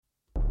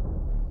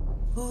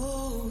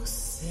Oh,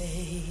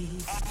 say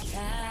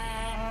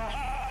can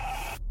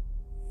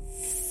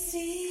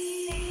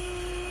see.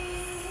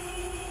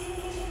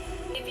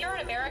 If you're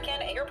an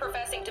American and you're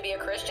professing to be a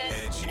Christian,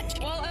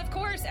 well, of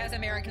course, as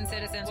American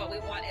citizens, what we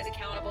want is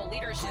accountable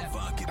leadership.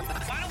 Why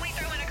don't we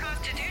throw in a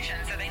constitution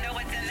so they know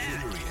what's in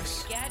that?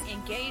 Get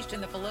engaged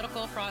in the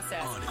political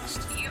process. Honest.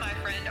 You, my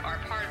friend, are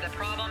part of the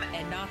problem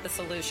and not the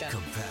solution.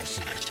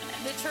 Compassionate.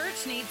 The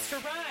church needs to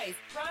rise.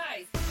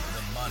 Rise.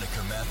 The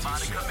Monica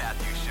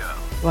Matthews Show.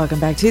 Welcome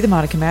back to the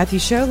Monica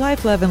Matthews Show.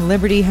 Life, love, and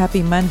liberty.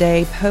 Happy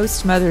Monday,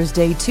 post Mother's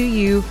Day to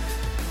you.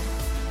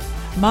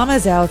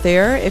 Mamas out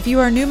there, if you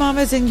are new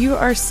mamas and you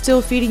are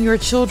still feeding your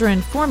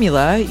children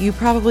formula, you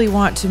probably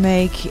want to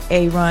make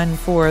a run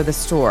for the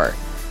store.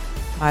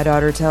 My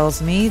daughter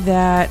tells me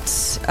that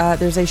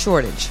there's a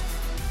shortage.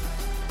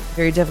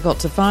 Very difficult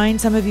to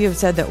find. Some of you have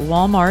said that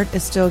Walmart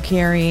is still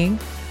carrying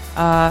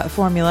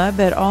formula,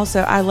 but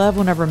also I love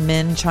whenever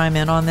men chime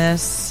in on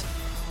this,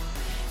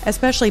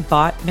 especially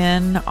bot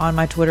men on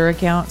my Twitter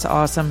account. It's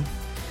awesome.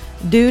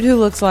 Dude who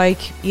looks like,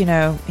 he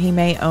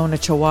may own a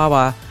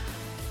Chihuahua.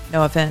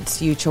 No offense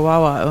to you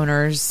Chihuahua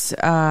owners,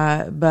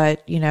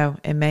 but,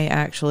 it may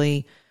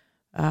actually,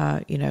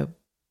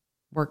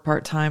 work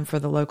part-time for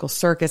the local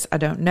circus. I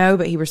don't know,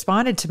 but he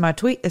responded to my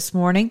tweet this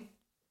morning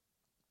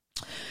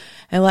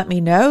and let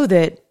me know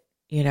that,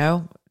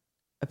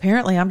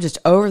 apparently I'm just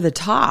over the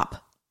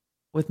top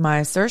with my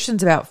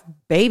assertions about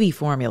baby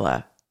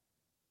formula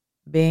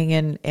being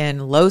in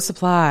low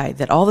supply,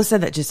 that all of a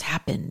sudden that just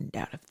happened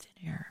out of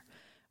thin air,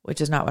 which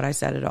is not what I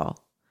said at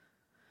all.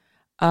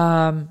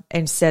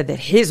 And said that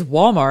his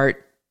Walmart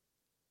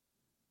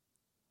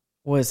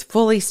was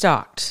fully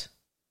stocked.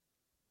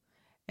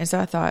 And so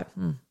I thought,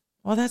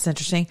 well, that's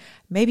interesting.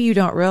 Maybe you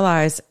don't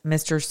realize,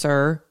 Mr.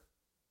 Sir,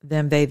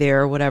 them, they,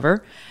 there,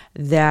 whatever,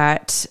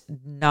 that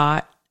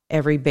not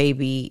every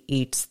baby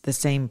eats the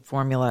same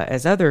formula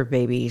as other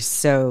babies.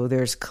 So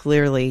there's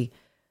clearly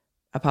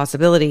a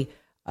possibility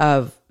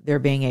of there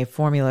being a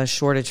formula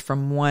shortage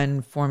from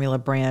one formula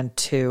brand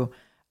to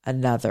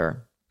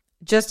another.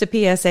 Just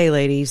a PSA,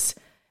 ladies.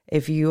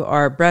 If you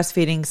are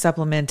breastfeeding,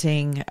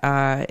 supplementing,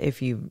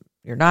 if you're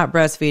not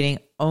breastfeeding,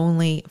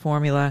 only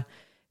formula,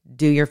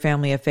 do your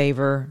family a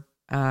favor.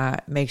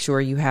 Make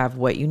sure you have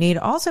what you need.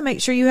 Also, make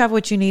sure you have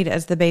what you need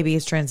as the baby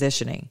is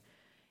transitioning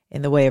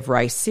in the way of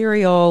rice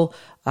cereal,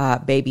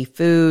 baby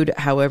food,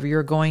 however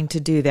you're going to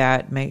do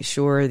that. Make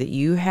sure that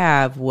you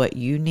have what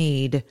you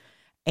need.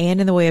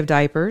 And in the way of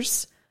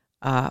diapers,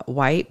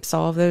 wipes,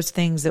 all of those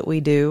things that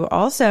we do.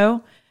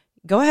 Also,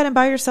 go ahead and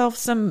buy yourself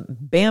some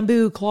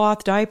bamboo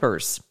cloth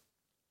diapers.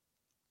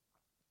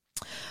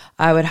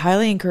 I would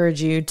highly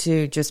encourage you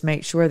to just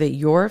make sure that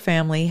your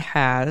family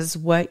has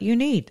what you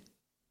need.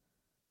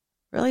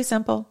 Really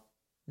simple.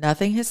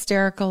 Nothing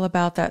hysterical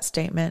about that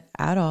statement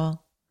at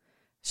all.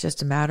 It's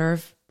just a matter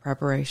of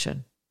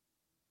preparation.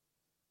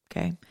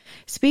 Okay.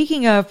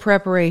 Speaking of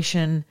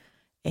preparation,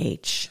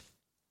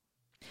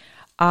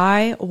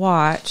 I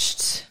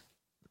watched,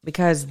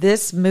 because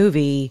this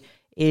movie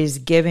is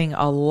giving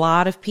a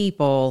lot of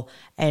people,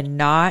 and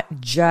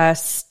not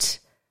just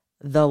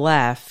the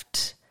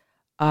left,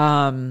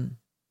 some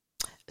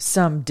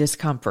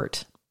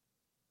discomfort.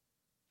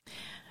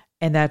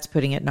 And that's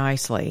putting it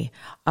nicely.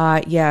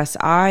 Yes,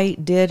 I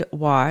did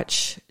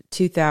watch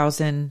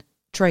 2000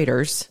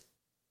 Traitors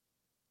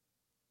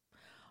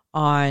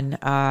on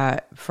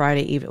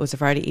Friday evening. Was it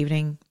Friday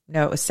evening?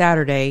 No, it was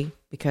Saturday,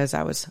 because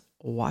I was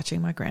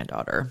watching my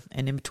granddaughter.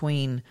 And in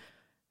between,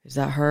 is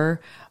that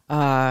her?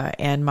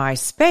 And my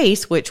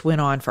space, which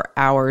went on for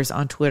hours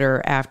on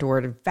Twitter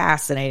afterward. A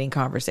fascinating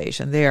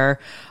conversation there.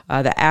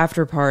 The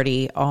after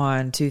party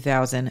on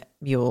 2000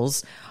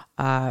 Mules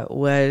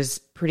was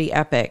pretty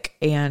epic.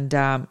 And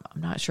I'm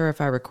not sure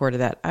if I recorded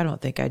that. I don't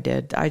think I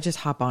did. I just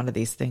hop onto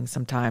these things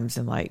sometimes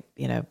and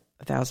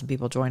 1,000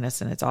 people join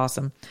us and it's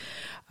awesome.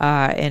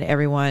 And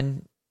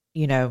everyone,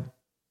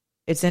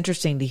 it's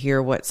interesting to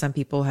hear what some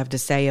people have to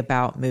say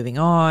about moving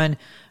on.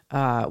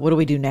 What do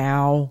we do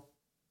now?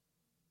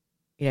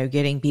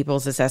 Getting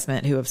people's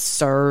assessment who have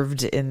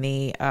served in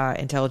the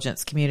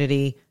intelligence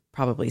community,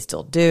 probably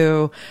still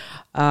do.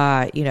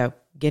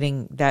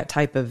 Getting that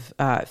type of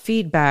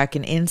feedback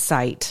and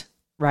insight,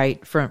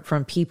 right,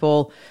 from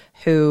people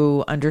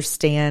who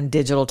understand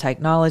digital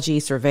technology,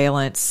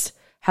 surveillance,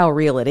 how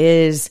real it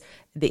is,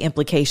 the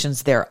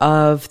implications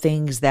thereof,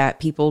 things that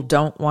people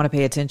don't want to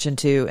pay attention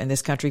to in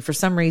this country. For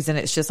some reason,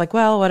 it's just like,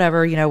 well, whatever,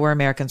 we're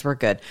Americans, we're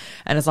good.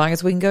 And as long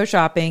as we can go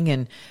shopping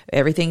and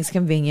everything's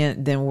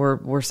convenient, then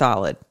we're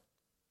solid.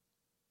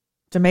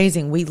 It's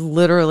amazing. We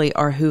literally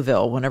are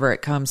Whoville whenever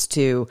it comes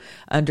to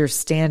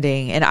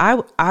understanding. And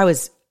I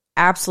was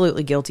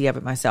absolutely guilty of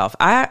it myself.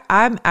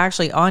 I'm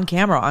actually on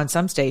camera on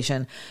some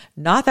station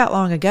not that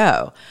long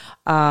ago.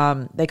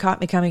 They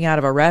caught me coming out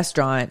of a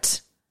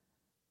restaurant.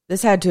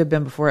 This had to have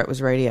been before it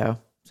was radio.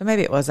 So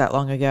maybe it was that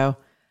long ago.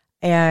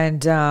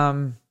 And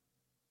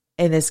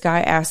this guy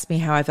asked me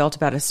how I felt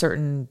about a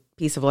certain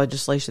piece of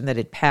legislation that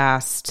had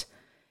passed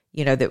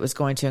that was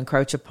going to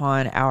encroach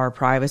upon our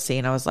privacy.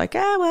 And I was like,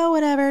 well,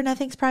 whatever.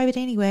 Nothing's private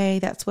anyway.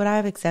 That's what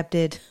I've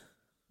accepted.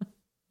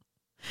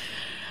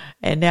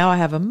 And now I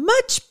have a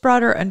much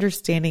broader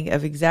understanding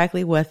of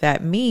exactly what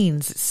that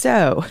means.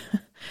 So,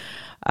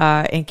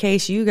 in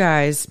case you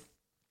guys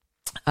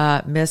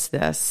missed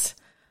this,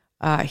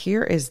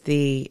 here is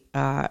the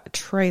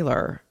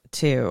trailer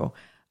to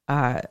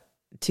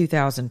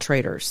 2000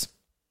 Traitors.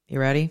 You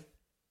ready?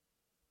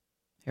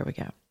 Here we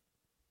go.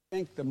 I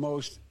think the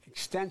most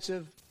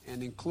extensive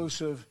and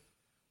inclusive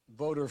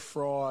voter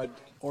fraud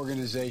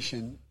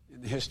organization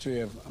in the history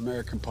of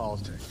American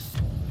politics.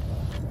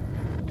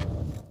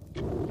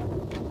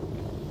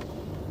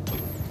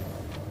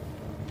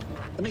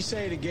 Let me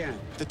say it again.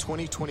 The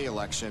 2020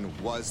 election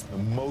was the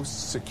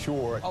most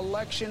secure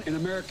Election in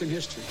American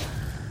history.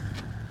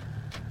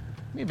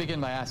 Let me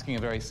begin by asking a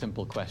very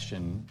simple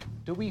question.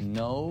 Do we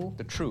know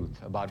the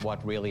truth about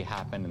what really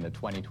happened in the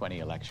 2020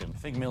 election? I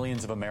think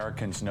millions of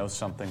Americans know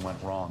something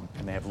went wrong,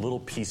 and they have little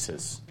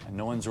pieces, and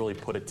no one's really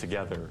put it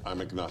together.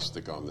 I'm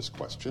agnostic on this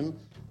question,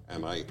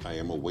 and I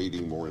am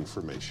awaiting more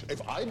information.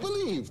 If I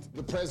believed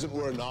the president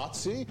were a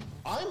Nazi,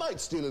 I might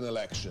steal an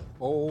election.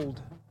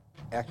 Bold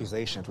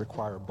accusations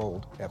require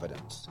bold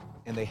evidence,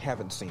 and they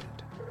haven't seen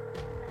it.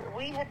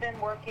 We have been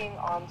working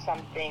on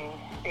something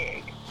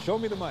big. Show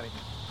me the money.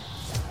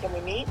 Can we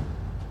meet?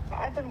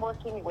 I've been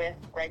working with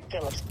Greg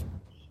Phillips.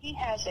 He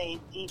has a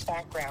deep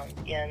background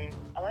in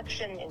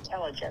election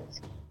intelligence.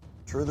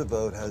 True the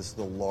Vote has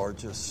the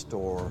largest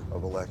store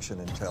of election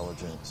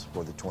intelligence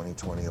for the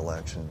 2020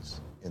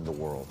 elections in the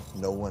world.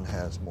 No one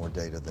has more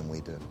data than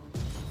we do.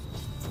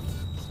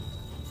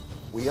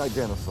 We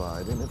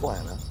identified in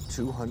Atlanta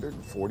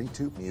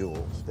 242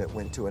 mules that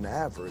went to an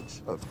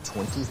average of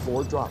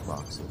 24 drop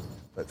boxes.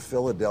 At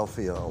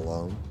Philadelphia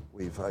alone,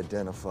 we've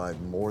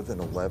identified more than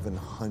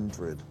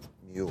 1,100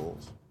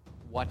 mules.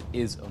 What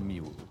is a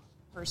mule?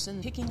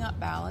 Person picking up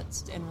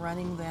ballots and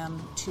running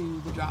them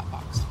to the drop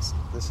boxes.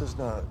 This is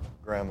not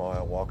grandma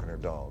out walking her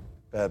dog.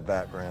 Bad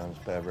backgrounds,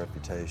 bad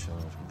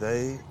reputations.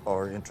 They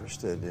are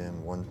interested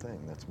in one thing,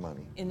 that's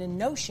money. And in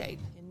no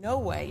shape, in no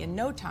way, in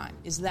no time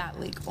is that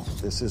legal.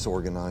 This is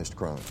organized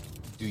crime.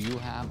 Do you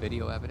have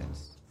video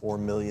evidence? 4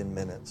 million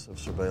minutes of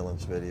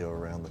surveillance video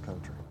around the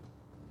country.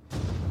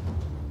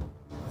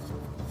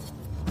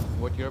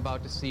 What you're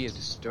about to see is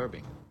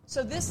disturbing.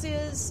 So this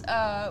is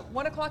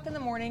 1 o'clock in the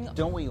morning.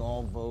 Don't we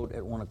all vote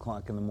at 1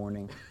 o'clock in the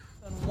morning?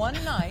 On one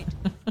night,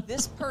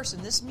 this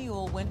person, this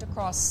mule, went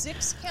across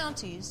 6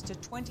 counties to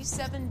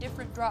 27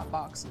 different drop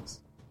boxes.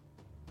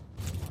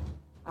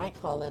 I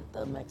call it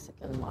the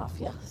Mexican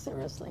mafia,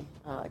 seriously,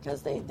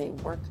 because they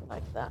work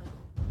like that.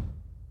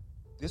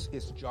 This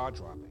is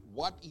jaw-dropping.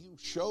 What you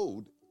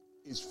showed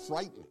is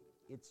frightening.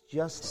 It's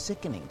just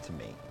sickening to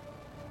me.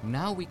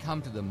 Now we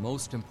come to the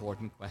most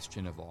important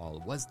question of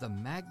all. Was the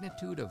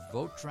magnitude of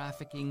vote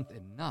trafficking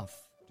enough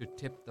to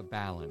tip the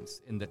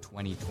balance in the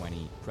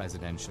 2020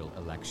 presidential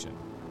election?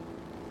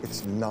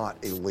 It's not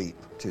a leap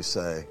to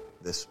say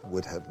this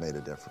would have made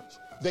a difference.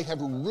 They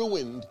have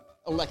ruined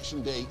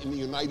Election Day in the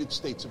United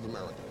States of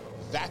America.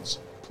 That's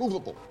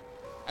provable.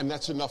 And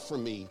that's enough for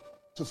me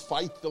to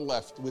fight the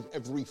left with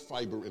every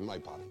fiber in my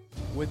body.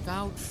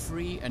 Without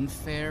free and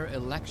fair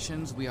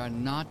elections, we are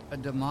not a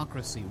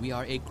democracy. We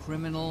are a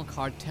criminal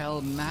cartel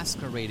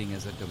masquerading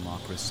as a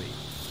democracy.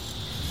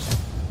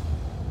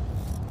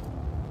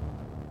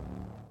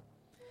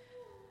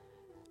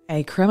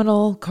 A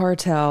criminal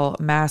cartel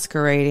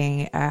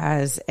masquerading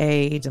as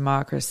a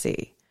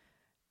democracy.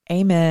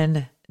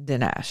 Amen,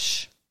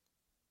 Dinesh.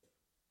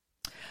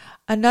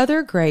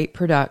 Another great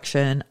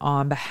production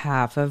on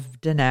behalf of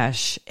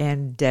Dinesh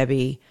and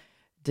Debbie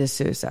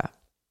D'Souza.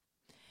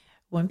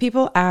 When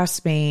people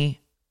asked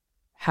me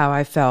how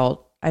I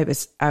felt, I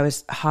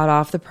was hot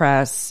off the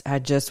press,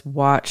 had just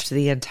watched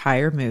the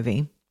entire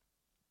movie.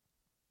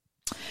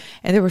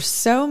 And there were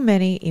so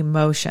many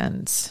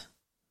emotions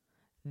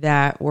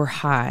that were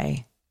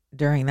high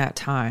during that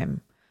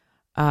time,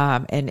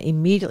 and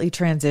immediately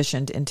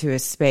transitioned into a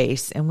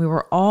space. And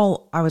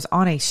I was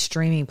on a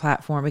streaming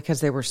platform because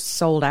they were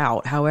sold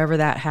out. However,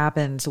 that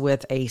happens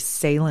with a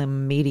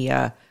Salem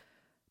Media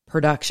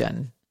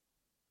production.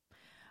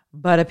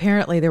 But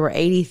apparently there were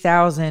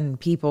 80,000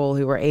 people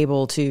who were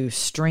able to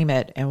stream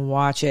it and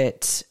watch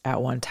it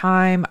at one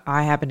time.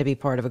 I happen to be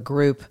part of a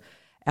group.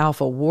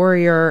 Alpha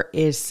Warrior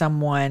is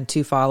someone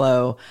to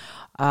follow.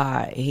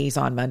 He's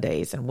on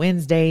Mondays and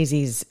Wednesdays.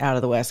 He's out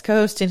of the West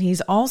Coast. And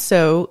he's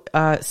also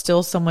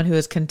still someone who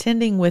is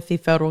contending with the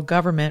federal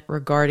government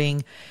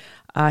regarding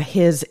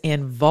his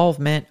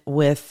involvement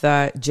with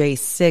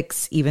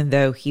J6, even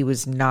though he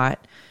was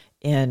not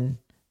in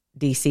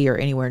D.C. or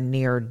anywhere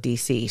near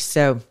D.C.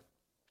 So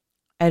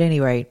at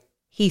any rate,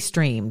 he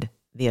streamed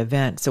the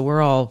event. So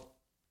we're all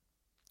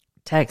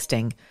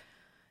texting.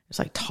 It's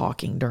like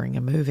talking during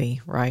a movie,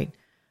 right?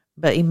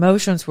 But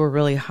emotions were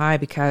really high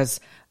because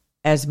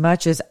as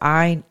much as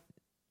I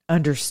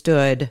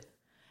understood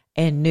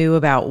and knew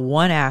about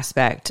one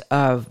aspect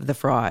of the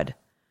fraud,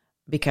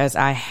 because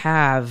I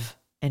have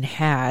and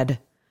had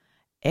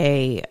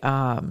a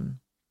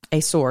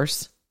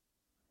source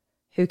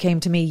who came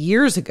to me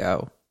years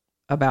ago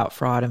about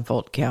fraud in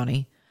Fulton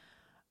County.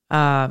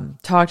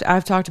 I've talked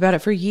about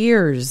it for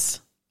years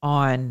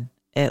on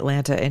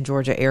Atlanta and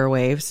Georgia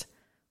airwaves.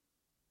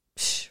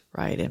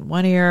 Right in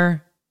one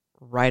ear,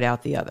 right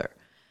out the other.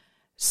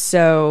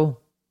 So,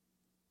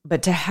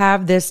 but to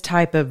have this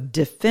type of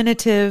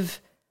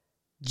definitive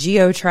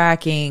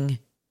geo-tracking,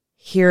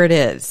 here it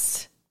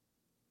is.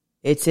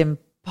 It's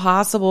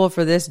impossible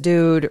for this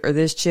dude or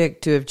this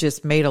chick to have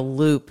just made a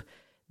loop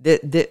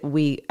that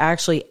we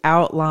actually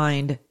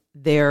outlined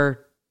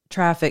their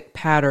traffic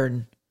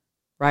pattern,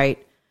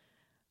 right?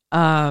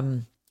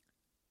 And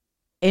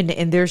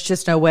there's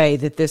just no way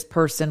that this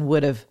person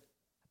would have,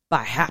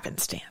 by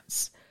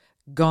happenstance,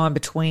 gone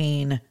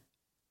between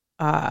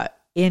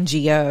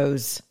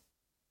NGOs,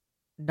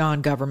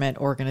 non-government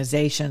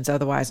organizations,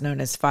 otherwise known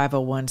as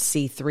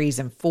 501c3s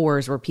and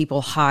 4s, where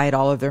people hide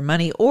all of their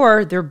money,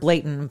 or they're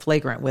blatant and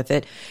flagrant with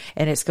it,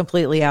 and it's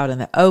completely out in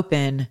the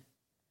open,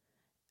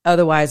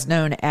 otherwise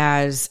known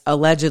as,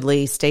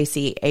 allegedly,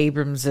 Stacey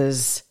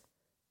Abrams's,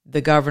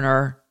 the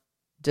governor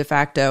de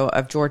facto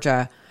of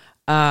Georgia,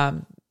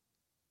 because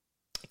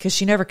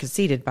she never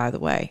conceded, by the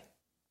way.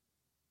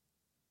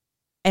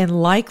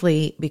 And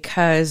likely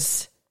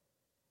because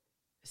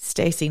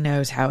Stacey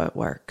knows how it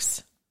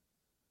works.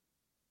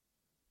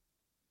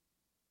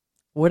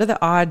 What are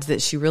the odds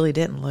that she really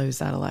didn't lose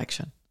that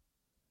election?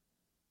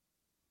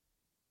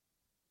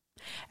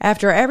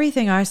 After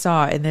everything I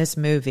saw in this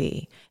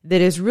movie,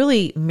 that is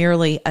really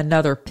merely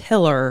another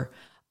pillar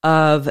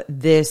of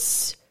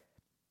this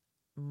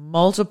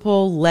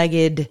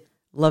multiple-legged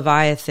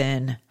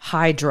Leviathan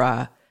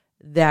Hydra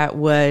that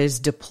was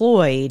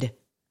deployed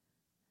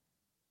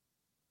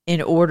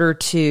in order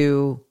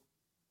to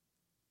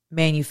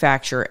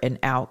manufacture an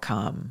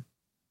outcome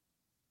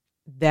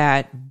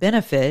that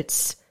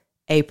benefits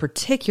a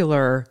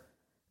particular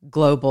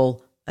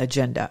global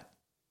agenda.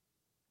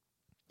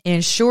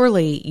 And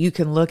surely you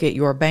can look at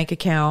your bank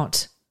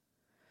account,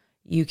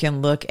 you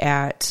can look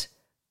at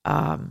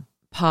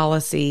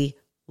policy,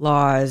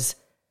 laws,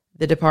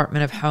 the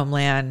Department of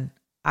Homeland,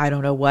 I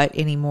don't know what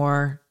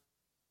anymore.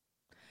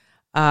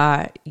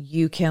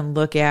 You can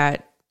look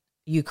at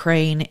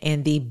Ukraine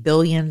and the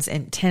billions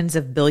and tens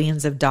of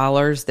billions of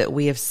dollars that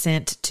we have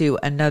sent to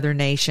another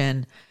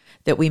nation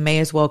that we may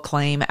as well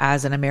claim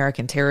as an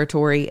American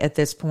territory at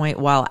this point,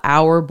 while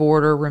our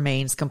border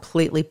remains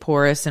completely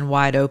porous and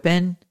wide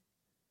open.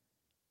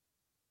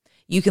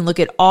 You can look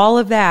at all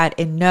of that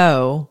and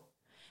know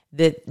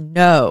that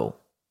no,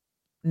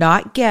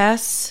 not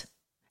guess,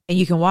 and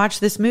you can watch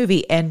this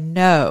movie and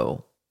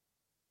know,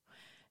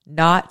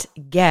 not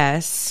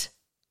guess,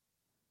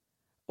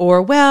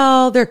 or,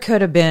 well, there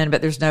could have been,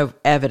 but there's no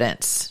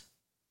evidence.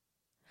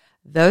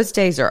 Those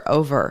days are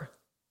over.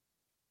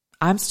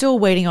 I'm still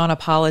waiting on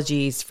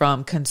apologies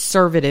from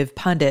conservative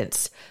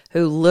pundits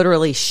who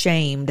literally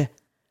shamed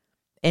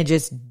and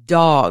just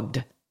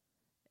dogged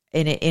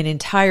an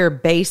entire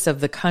base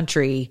of the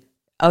country,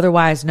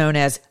 otherwise known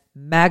as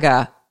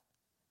MAGA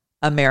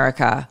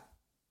America,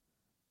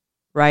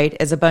 right?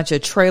 As a bunch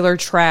of trailer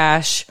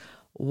trash,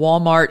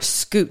 Walmart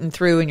scooting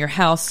through in your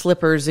house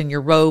slippers and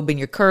your robe and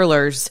your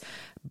curlers,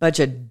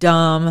 bunch of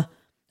dumb,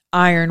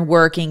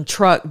 iron-working,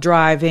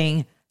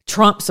 truck-driving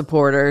Trump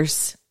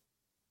supporters.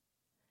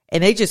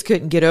 And they just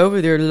couldn't get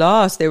over their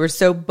loss. They were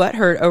so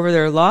butthurt over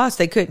their loss,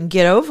 they couldn't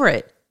get over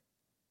it.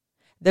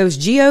 Those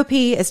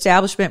GOP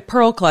establishment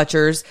pearl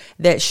clutchers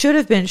that should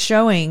have been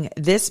showing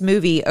this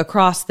movie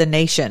across the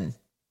nation.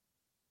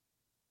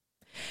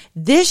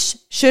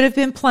 This should have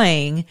been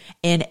playing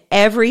in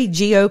every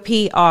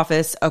GOP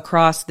office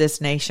across this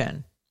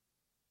nation.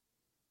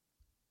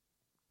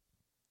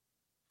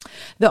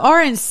 The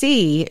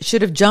RNC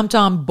should have jumped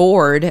on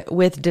board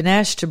with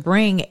Dinesh to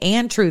bring,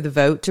 and True the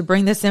Vote, to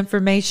bring this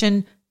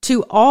information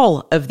to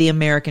all of the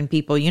American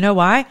people. You know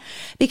why?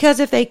 Because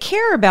if they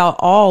care about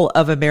all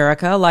of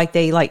America like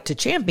they like to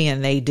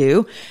champion they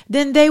do,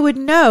 then they would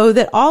know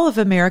that all of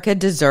America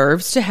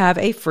deserves to have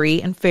a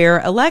free and fair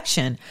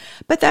election.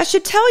 But that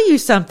should tell you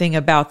something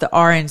about the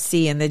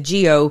RNC and the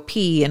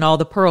GOP and all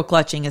the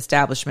pearl-clutching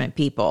establishment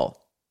people.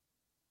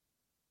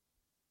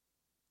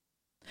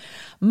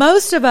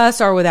 Most of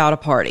us are without a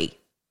party.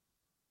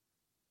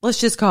 Let's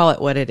just call it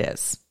what it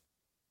is.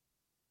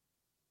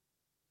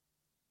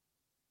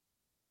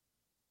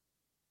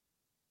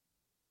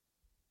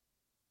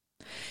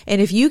 And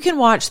if you can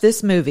watch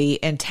this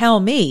movie and tell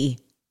me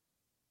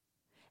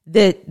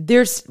that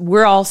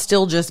we're all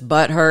still just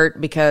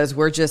butthurt because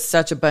we're just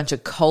such a bunch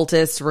of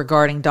cultists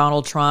regarding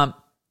Donald Trump,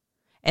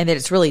 and that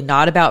it's really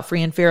not about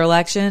free and fair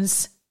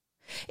elections.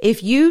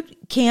 If you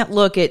can't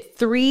look at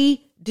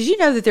did you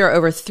know that there are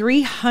over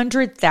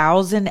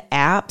 300,000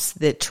 apps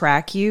that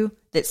track you,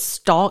 that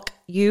stalk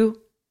you?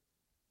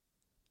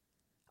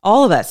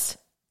 All of us,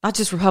 not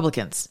just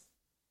Republicans.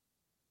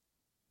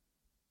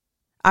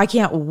 I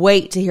can't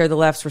wait to hear the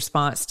left's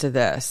response to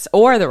this,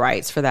 or the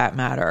right's for that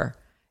matter.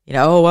 You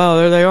know, oh, well,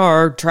 there they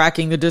are,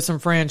 tracking the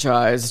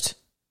disenfranchised.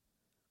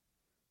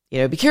 You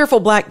know, be careful,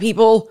 black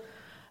people.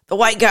 The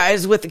white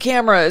guys with the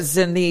cameras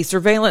and the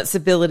surveillance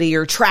ability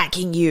are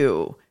tracking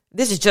you.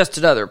 This is just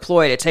another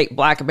ploy to take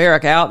Black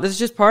America out. This is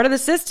just part of the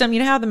system. You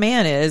know how the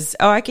man is.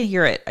 Oh, I can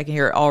hear it. I can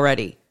hear it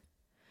already.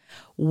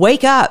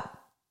 Wake up.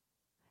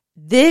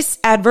 This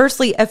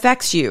adversely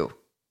affects you.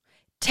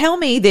 Tell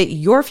me that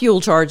your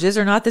fuel charges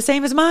are not the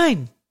same as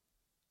mine.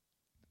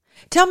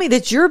 Tell me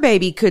that your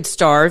baby could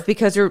starve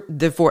because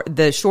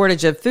the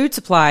shortage of food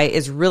supply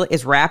is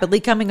rapidly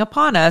coming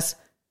upon us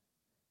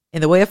in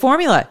the way of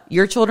formula.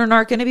 Your children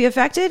aren't going to be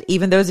affected,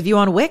 even those of you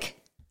on WIC.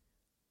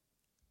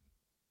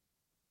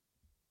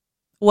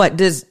 What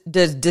does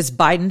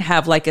Biden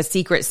have like a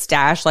secret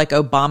stash like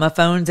Obama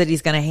phones that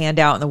he's going to hand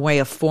out in the way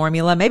of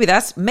formula? Maybe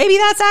that's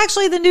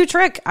actually the new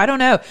trick. I don't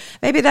know.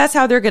 Maybe that's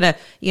how they're going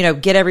to,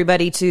 get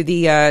everybody to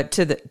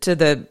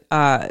the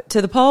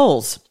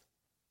polls.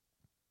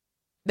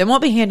 They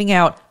won't be handing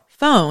out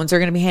phones. They're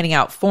going to be handing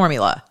out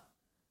formula.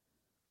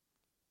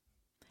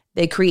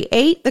 They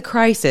create the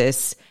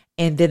crisis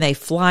and then they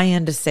fly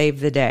in to save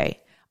the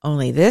day.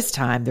 Only this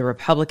time the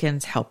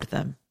Republicans helped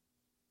them.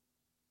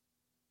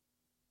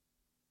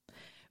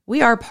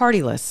 We are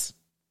partyless.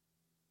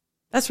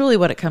 That's really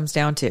what it comes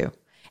down to.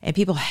 And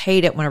people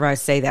hate it whenever I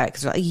say that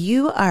because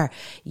you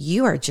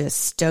are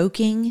just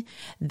stoking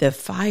the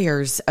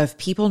fires of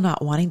people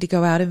not wanting to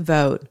go out and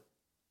vote.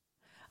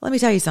 Let me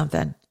tell you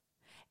something.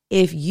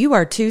 If you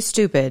are too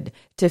stupid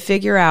to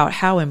figure out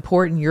how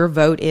important your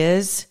vote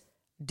is,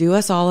 do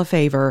us all a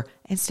favor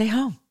and stay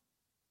home.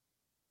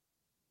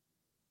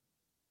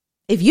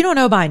 If you don't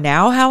know by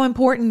now how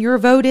important your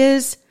vote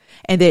is,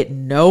 and that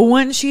no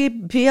one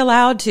should be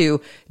allowed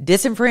to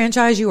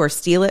disenfranchise you or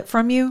steal it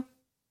from you,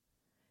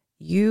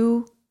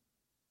 you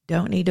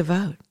don't need to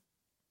vote.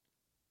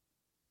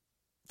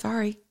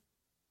 Sorry.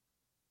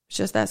 It's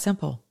just that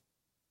simple.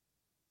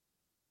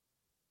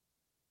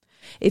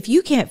 If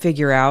you can't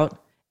figure out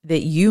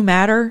that you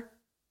matter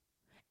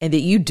and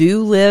that you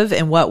do live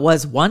in what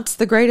was once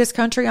the greatest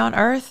country on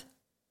earth,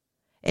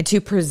 and to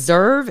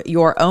preserve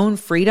your own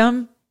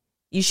freedom,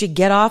 you should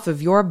get off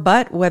of your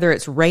butt, whether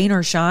it's rain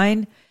or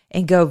shine,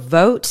 and go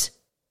vote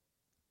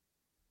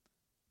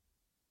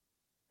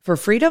for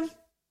freedom,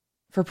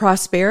 for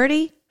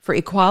prosperity, for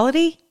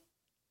equality,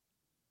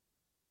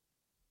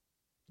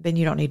 then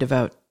you don't need to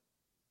vote.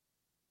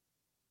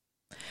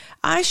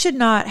 I should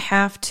not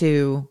have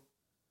to,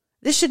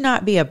 this should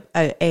not be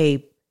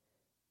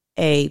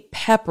a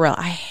pep rally.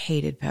 I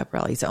hated pep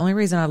rallies. The only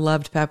reason I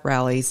loved pep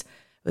rallies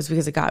was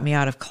because it got me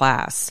out of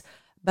class.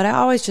 But I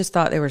always just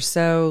thought they were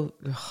so,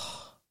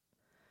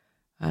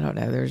 I don't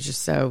know, they're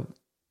just so,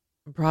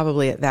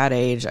 probably at that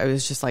age, I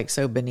was just like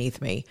so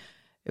beneath me.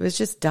 It was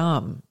just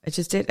dumb. It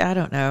just did, I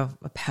don't know,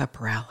 a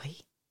pep rally.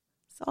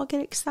 Let's all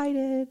get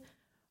excited.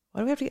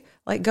 Why do we have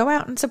to, go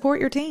out and support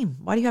your team?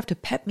 Why do you have to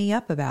pep me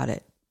up about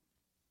it?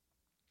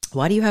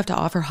 Why do you have to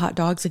offer hot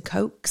dogs and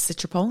Cokes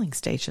at your polling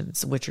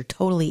stations, which are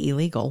totally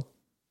illegal?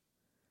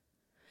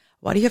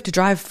 Why do you have to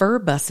drive fur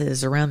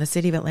buses around the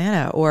city of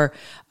Atlanta or,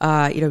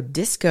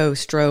 disco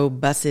strobe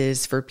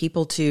buses for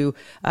people to,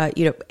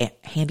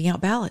 handing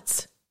out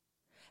ballots?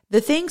 The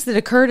things that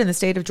occurred in the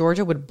state of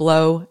Georgia would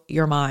blow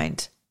your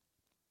mind.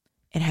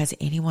 And has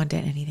anyone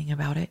done anything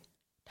about it?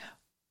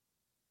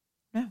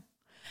 No.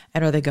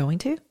 And are they going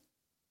to?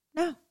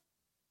 No.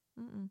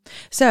 Mm-mm.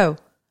 So,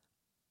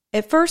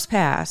 at first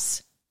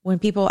pass, when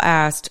people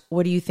asked,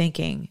 what are you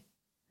thinking?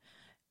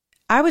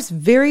 I was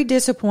very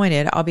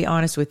disappointed. I'll be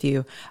honest with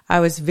you.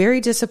 I was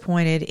very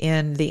disappointed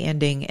in the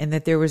ending and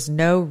that there was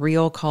no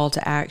real call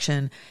to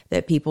action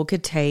that people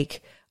could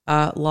take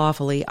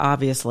lawfully,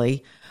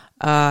 obviously.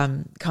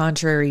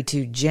 Contrary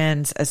to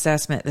Jen's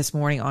assessment this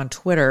morning on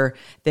Twitter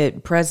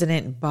that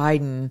President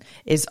Biden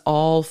is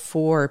all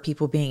for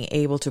people being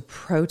able to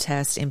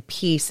protest in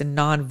peace and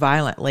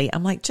non-violently.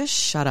 I'm like, just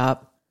shut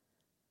up.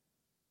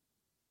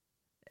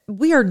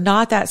 We are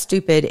not that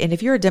stupid. And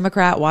if you're a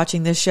Democrat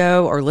watching this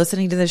show or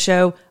listening to this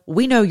show,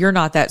 we know you're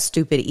not that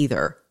stupid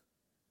either.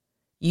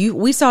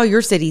 We saw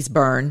your cities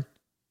burn.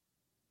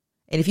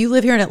 And if you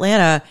live here in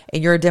Atlanta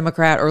and you're a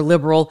Democrat or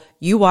liberal,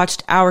 you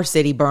watched our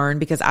city burn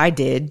because I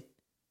did.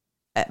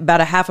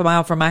 About a half a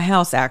mile from my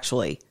house,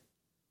 actually.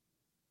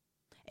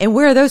 And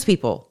where are those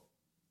people?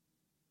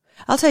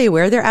 I'll tell you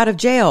where. They're out of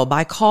jail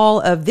by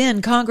call of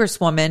then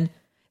Congresswoman,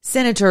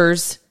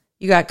 senators.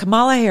 You got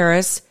Kamala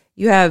Harris.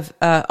 You have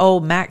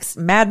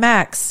Mad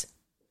Max,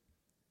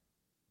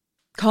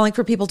 calling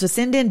for people to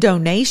send in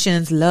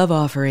donations, love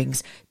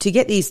offerings, to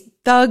get these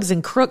thugs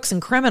and crooks and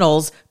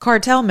criminals,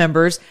 cartel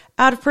members,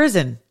 out of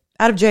prison,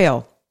 out of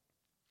jail.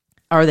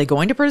 Are they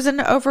going to prison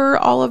over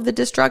all of the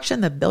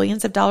destruction, the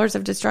billions of dollars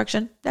of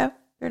destruction? No,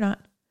 they're not.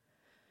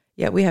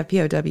 Yet we have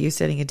POWs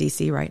sitting in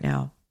D.C. right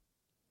now.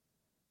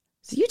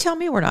 So you tell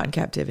me we're not in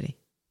captivity.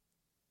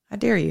 I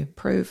dare you.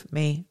 Prove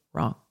me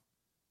wrong.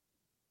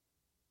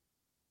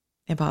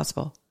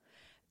 Impossible.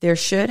 There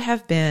should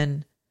have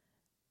been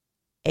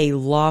a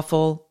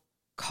lawful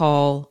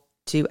call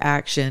to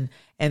action,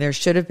 and there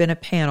should have been a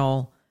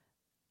panel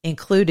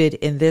included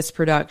in this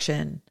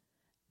production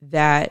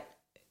that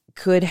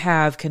could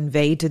have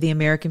conveyed to the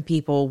American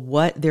people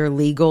what their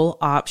legal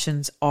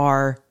options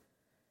are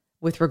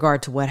with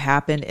regard to what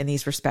happened in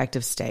these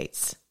respective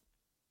states.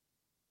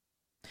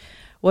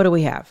 What do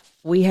we have?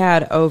 We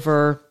had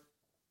over,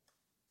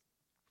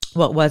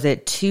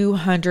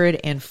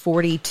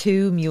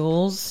 242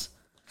 mules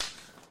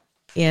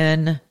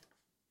in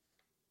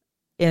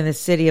the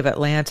city of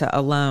Atlanta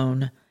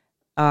alone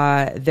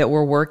that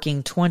were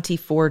working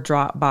 24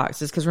 drop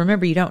boxes. Because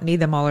remember, you don't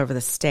need them all over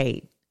the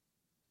state.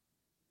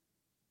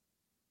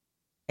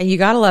 And you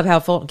got to love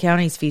how Fulton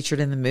County is featured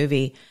in the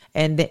movie.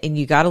 And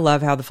you got to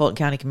love how the Fulton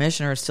County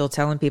Commissioner is still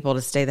telling people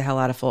to stay the hell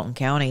out of Fulton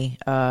County,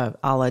 a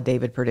la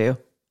David Perdue.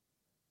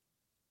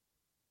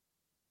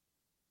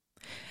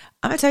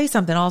 I'm going to tell you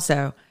something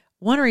also.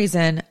 One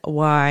reason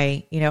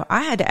why,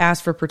 I had to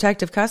ask for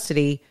protective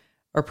custody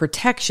or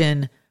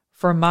protection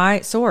for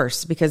my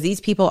source, because these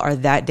people are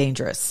that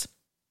dangerous.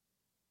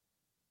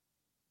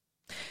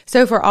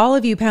 So for all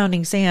of you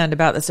pounding sand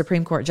about the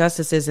Supreme Court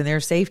justices and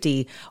their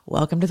safety,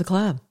 welcome to the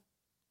club.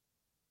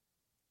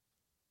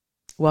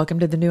 Welcome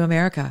to the new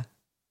America.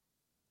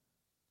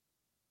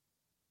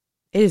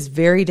 It is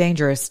very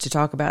dangerous to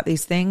talk about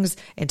these things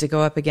and to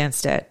go up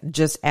against it.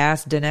 Just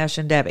ask Dinesh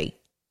and Debbie.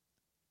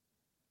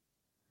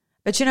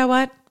 But you know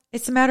what?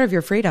 It's a matter of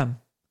your freedom.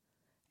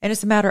 And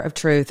it's a matter of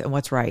truth and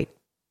what's right.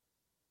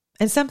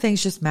 And some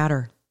things just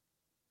matter.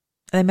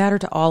 And they matter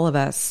to all of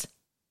us.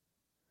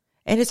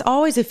 And it's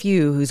always a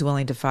few who's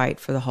willing to fight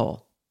for the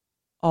whole.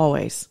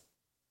 Always.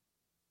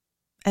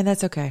 And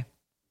that's okay.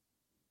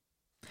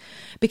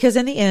 Because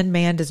in the end,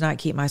 man does not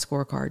keep my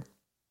scorecard.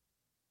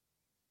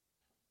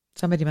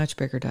 Somebody much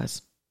bigger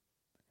does.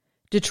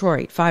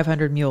 Detroit,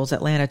 500 mules.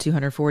 Atlanta,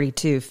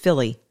 242.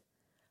 Philly,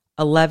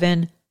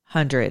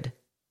 1,100.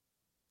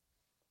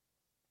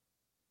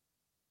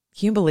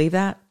 Can you believe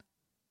that?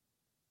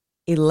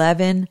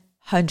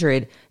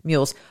 1,100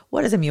 mules.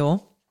 What is a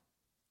mule?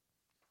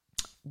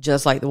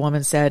 Just like the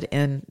woman said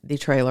in the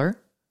trailer,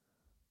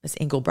 Miss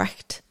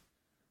Engelbrecht,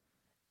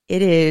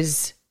 it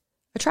is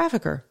a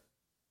trafficker.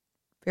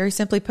 Very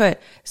simply put.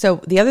 So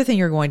the other thing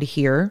you're going to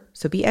hear,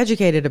 so be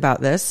educated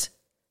about this,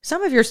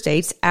 some of your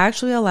states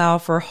actually allow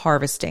for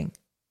harvesting,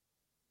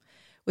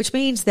 which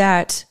means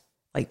that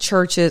like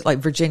churches, like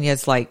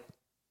Virginia's like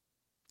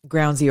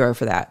ground zero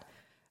for that.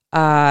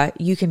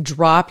 You can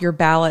drop your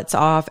ballots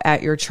off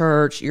at your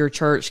church. Your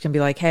church can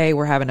be like, hey,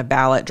 we're having a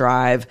ballot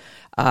drive.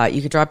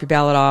 You can drop your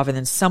ballot off and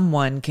then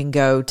someone can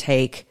go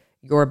take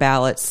your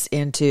ballots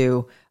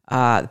into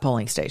the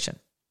polling station.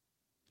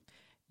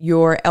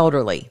 You're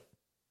elderly.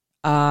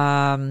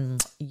 Obviously,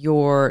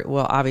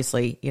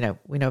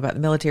 we know about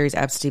the military's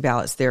absentee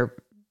ballots. They're,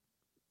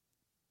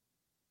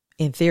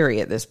 in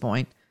theory at this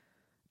point,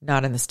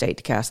 not in the state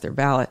to cast their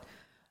ballot.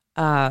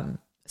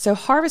 So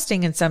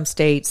harvesting in some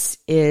states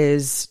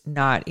is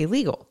not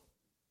illegal,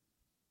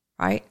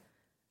 right?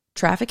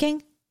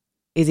 Trafficking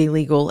is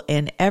illegal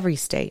in every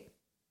state.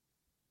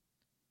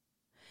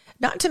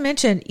 Not to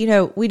mention,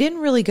 we didn't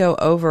really go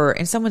over,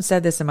 and someone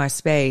said this in my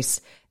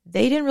space,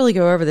 they didn't really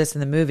go over this in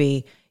the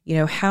movie,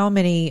 how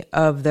many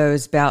of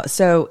those ballots.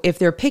 So if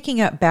they're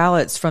picking up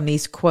ballots from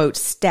these, quote,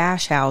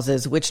 stash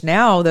houses, which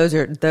now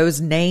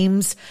those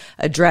names,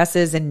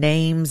 addresses and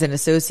names and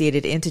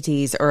associated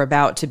entities are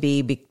about to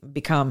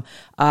become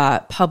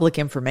public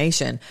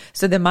information.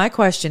 So then my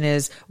question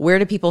is, where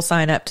do people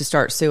sign up to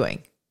start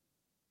suing?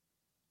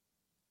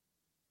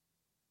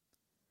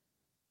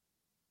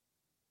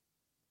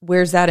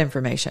 Where's that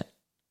information?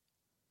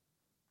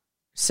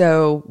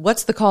 So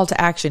what's the call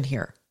to action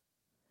here?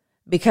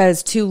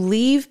 Because to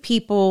leave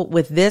people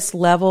with this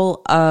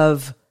level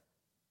of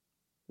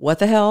what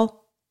the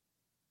hell?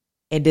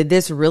 And did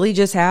this really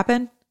just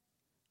happen?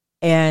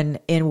 And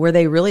were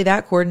they really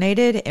that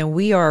coordinated? And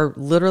we are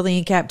literally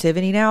in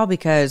captivity now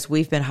because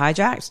we've been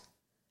hijacked?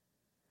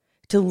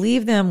 To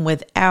leave them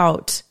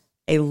without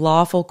a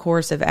lawful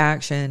course of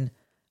action,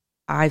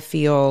 I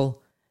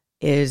feel,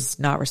 is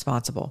not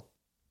responsible.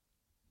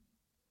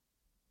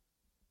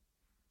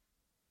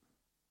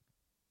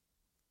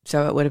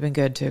 So it would have been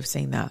good to have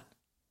seen that.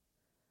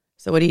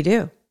 So what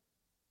do?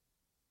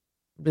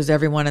 Does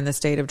everyone in the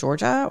state of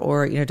Georgia,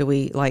 or, do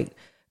we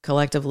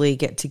collectively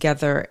get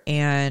together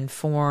and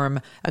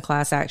form a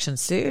class action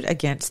suit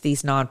against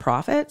these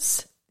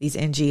nonprofits, these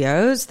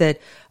NGOs that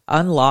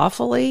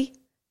unlawfully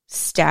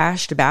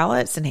stashed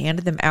ballots and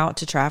handed them out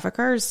to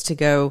traffickers to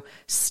go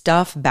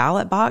stuff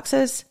ballot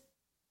boxes?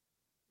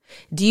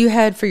 Do you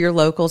head for your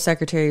local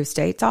Secretary of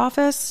State's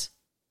office,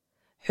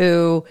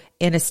 who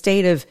in a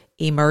state of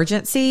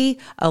emergency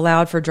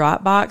allowed for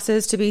drop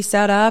boxes to be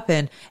set up,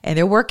 and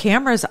there were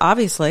cameras,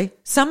 obviously.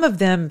 Some of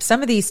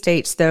these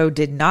states, though,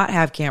 did not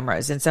have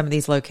cameras in some of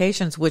these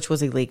locations, which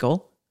was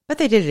illegal, but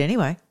they did it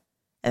anyway,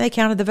 and they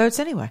counted the votes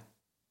anyway.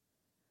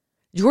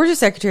 Georgia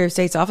Secretary of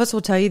State's office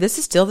will tell you this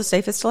is still the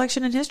safest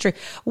election in history.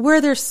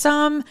 Where there's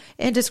some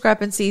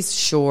indiscrepancies,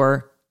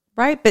 sure,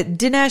 right? But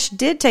Dinesh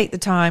did take the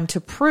time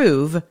to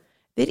prove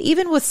that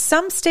even with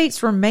some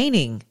states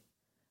remaining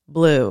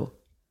blue,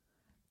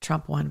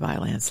 Trump won by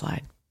a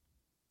landslide.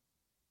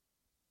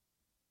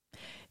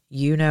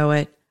 You know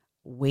it.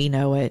 We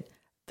know it.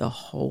 The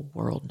whole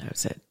world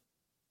knows it.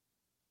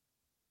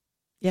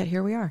 Yet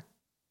here we are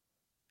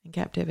in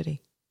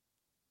captivity.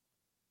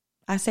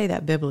 I say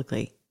that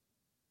biblically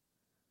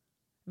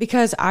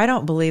because I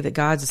don't believe that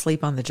God's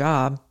asleep on the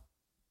job.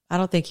 I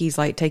don't think he's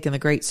like taking the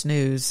great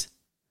snooze.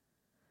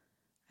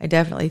 I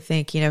definitely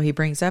think, he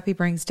brings up, he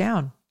brings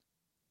down.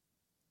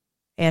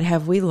 And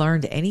have we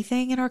learned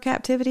anything in our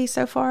captivity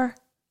so far?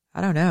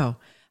 I don't know.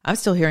 I'm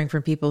still hearing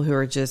from people who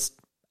are just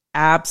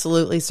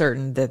absolutely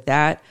certain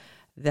that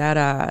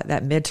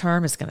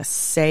midterm is going to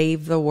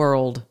save the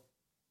world.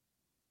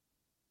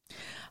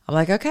 I'm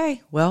like,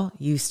 okay, well,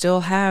 you still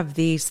have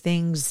these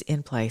things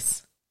in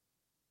place.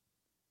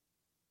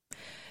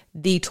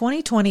 The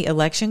 2020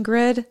 election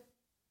grid,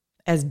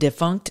 as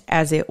defunct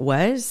as it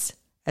was,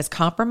 as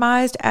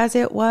compromised as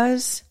it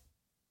was,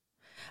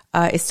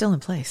 is still in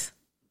place.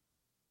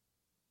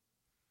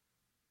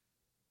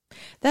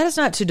 That is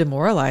not to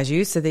demoralize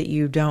you so that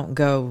you don't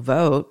go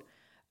vote.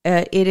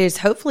 It is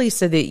hopefully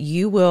so that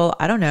you will,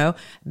 I don't know,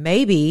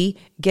 maybe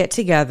get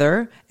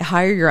together,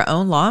 hire your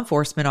own law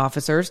enforcement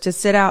officers to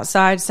sit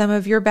outside some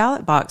of your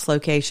ballot box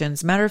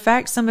locations. Matter of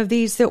fact, some of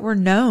these that were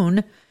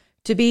known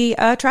to be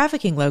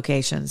trafficking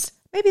locations.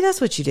 Maybe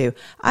that's what you do.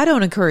 I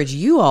don't encourage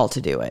you all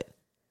to do it.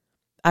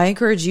 I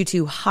encourage you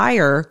to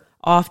hire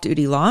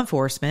off-duty law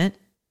enforcement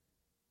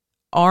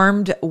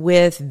armed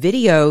with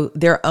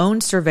their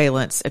own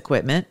surveillance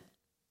equipment,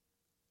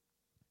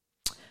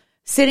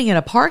 sitting in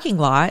a parking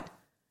lot,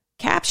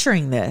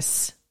 capturing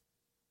this,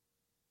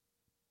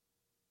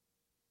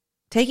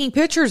 taking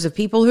pictures of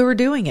people who are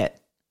doing it,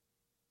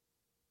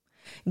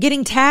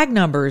 getting tag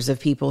numbers of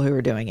people who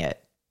are doing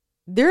it.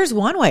 There's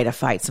one way to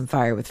fight some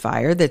fire with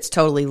fire that's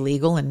totally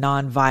legal and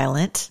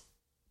non-violent.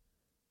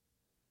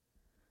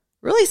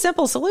 Really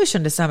simple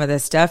solution to some of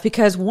this stuff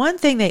because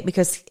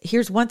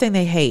here's one thing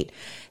they hate.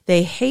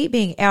 They hate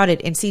being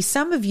outed. And see,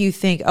 some of you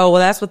think, oh,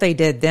 well, that's what they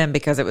did then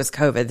because it was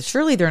COVID.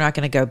 Surely they're not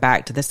going to go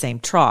back to the same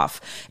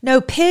trough.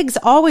 No, pigs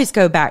always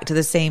go back to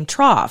the same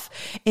trough.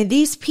 And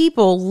these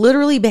people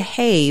literally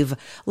behave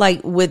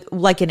like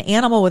an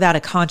animal without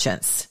a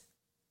conscience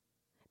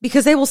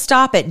because they will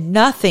stop at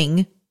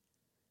nothing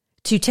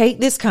to take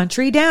this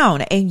country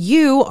down. And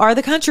you are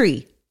the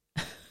country.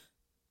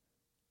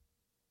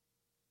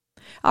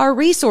 Our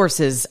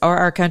resources are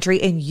our country,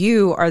 and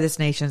you are this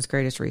nation's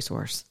greatest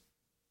resource.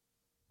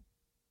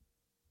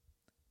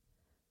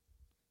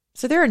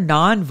 So there are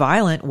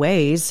non-violent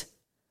ways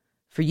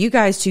for you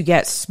guys to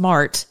get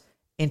smart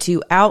and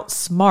to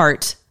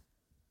outsmart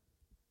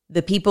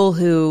the people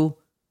who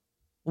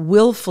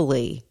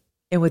willfully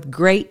and with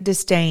great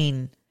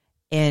disdain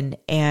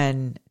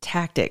and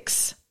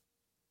tactics.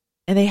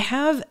 And they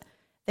have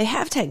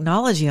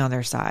technology on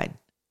their side.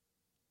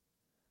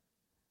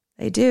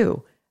 They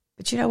do.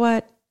 But you know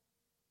what?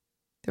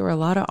 There were a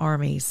lot of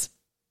armies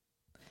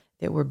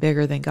that were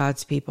bigger than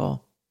God's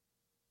people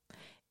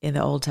in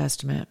the Old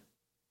Testament.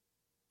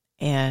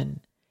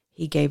 And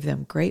he gave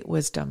them great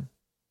wisdom.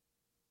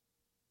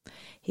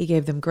 He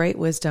gave them great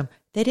wisdom.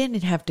 They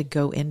didn't have to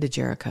go into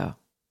Jericho.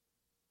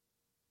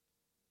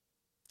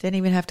 Didn't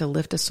even have to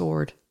lift a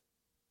sword.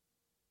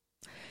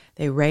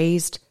 They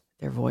raised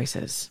their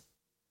voices.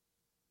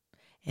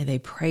 And they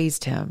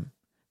praised him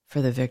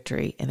for the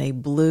victory. And they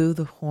blew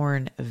the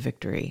horn of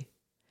victory.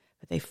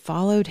 But they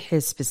followed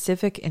his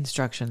specific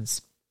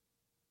instructions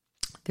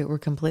that were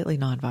completely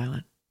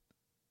nonviolent.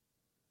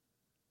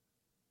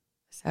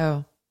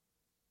 So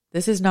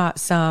this is not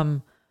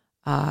some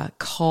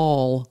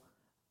call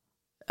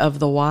of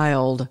the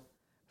wild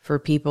for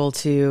people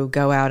to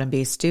go out and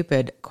be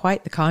stupid.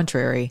 Quite the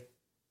contrary.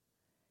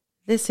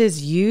 This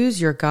is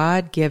use your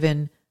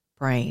God-given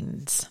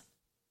brains,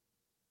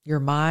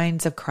 your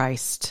minds of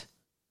Christ.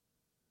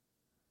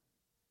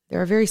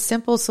 There are very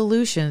simple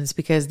solutions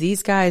because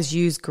these guys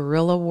use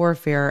guerrilla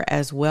warfare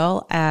as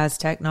well as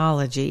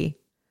technology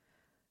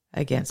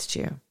against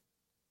you.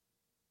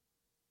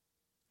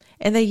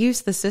 And they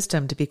use the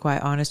system, to be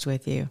quite honest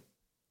with you.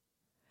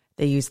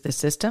 They use the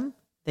system,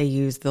 they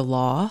use the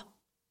law,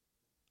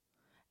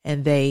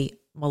 and they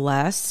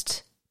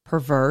molest,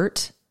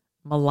 pervert,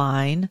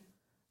 malign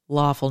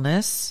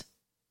lawfulness.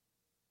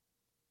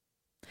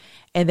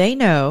 And they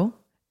know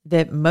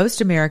that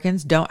most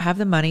Americans don't have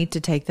the money to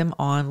take them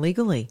on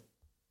legally.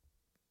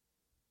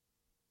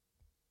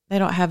 They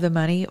don't have the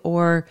money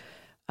or,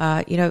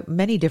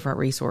 many different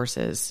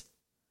resources.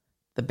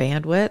 The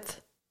bandwidth,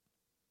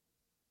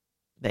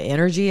 the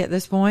energy at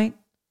this point.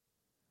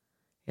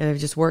 They've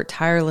just worked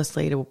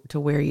tirelessly to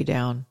wear you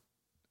down.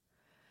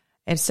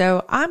 And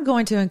so I'm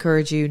going to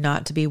encourage you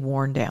not to be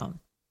worn down.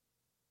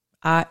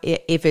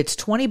 If it's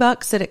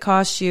 $20 that it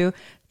costs you,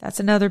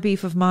 that's another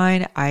beef of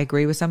mine. I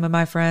agree with some of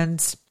my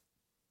friends.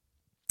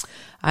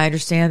 I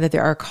understand that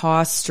there are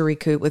costs to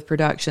recoup with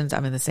productions.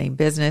 I'm in the same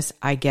business.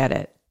 I get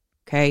it.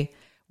 Okay.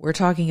 We're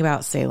talking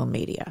about Salem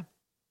Media.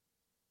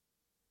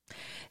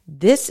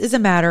 This is a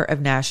matter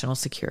of national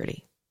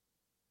security.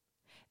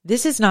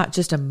 This is not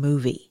just a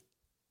movie.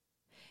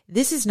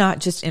 This is not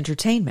just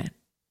entertainment.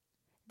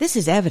 This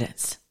is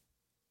evidence.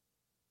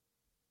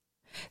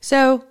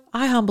 So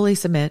I humbly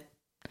submit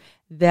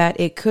that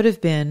it could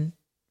have been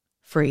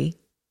free.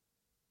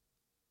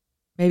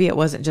 Maybe it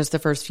wasn't just the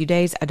first few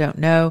days. I don't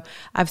know.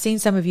 I've seen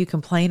some of you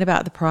complain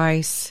about the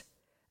price.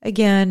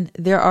 Again,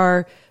 there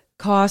are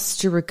costs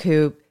to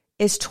recoup.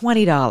 It's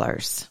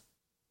 $20.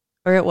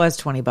 Or it was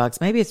 $20.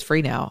 Maybe it's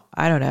free now.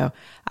 I don't know.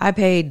 I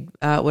paid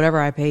whatever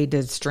I paid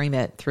to stream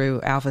it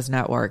through Alpha's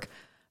network.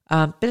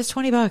 But it's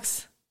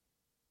 $20.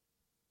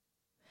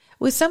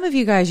 With some of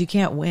you guys, you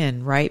can't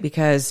win, right?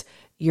 Because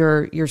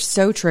you're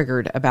so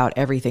triggered about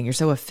everything. You're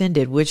so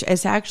offended, which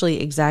is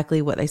actually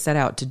exactly what they set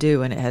out to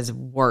do, and it has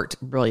worked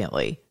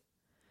brilliantly.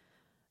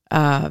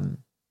 You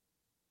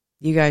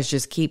guys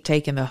just keep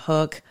taking the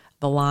hook,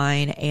 the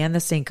line, and the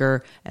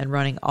sinker and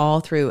running all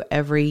through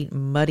every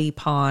muddy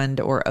pond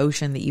or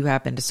ocean that you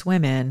happen to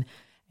swim in,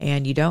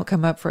 and you don't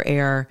come up for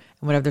air.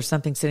 And whenever there's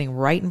something sitting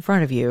right in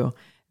front of you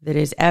that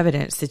is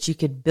evidence that you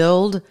could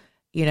build,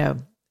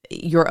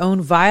 your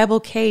own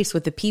viable case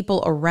with the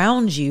people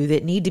around you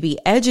that need to be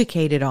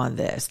educated on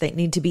this. They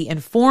need to be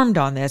informed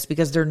on this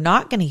because they're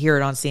not going to hear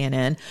it on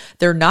CNN.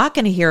 They're not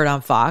going to hear it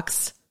on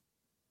Fox.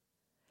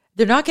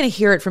 They're not going to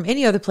hear it from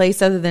any other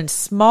place other than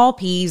small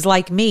peas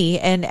like me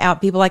and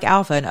people like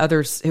Alpha and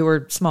others who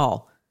are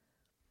small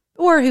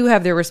or who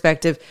have their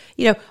respective,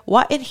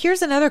 why. And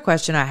here's another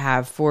question I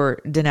have for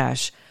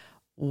Dinesh.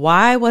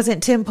 Why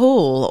wasn't Tim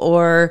Pool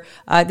or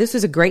this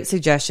was a great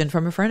suggestion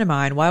from a friend of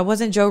mine. Why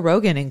wasn't Joe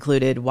Rogan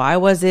included? Why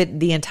was it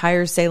the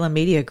entire Salem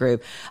Media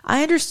Group?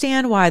 I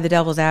understand why the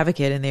devil's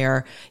advocate in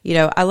there.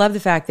 I love the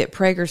fact that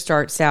Prager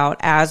starts out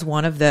as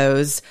one of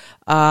those,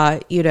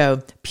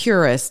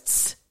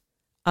 purists.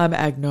 I'm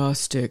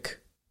agnostic.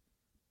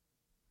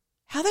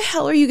 How the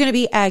hell are you going to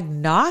be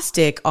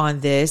agnostic on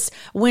this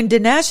when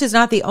Dinesh is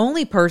not the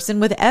only person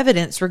with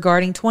evidence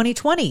regarding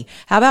 2020?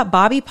 How about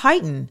Bobby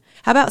Pyton?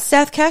 How about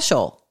Seth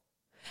Keshel?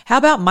 How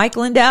about Mike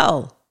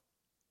Lindell?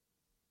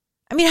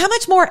 I mean, how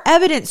much more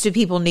evidence do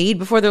people need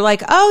before they're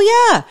like,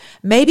 oh yeah,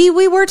 maybe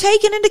we were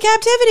taken into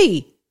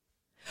captivity?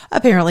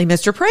 Apparently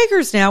Mr.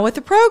 Prager's now with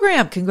the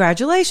program.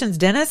 Congratulations,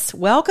 Dennis.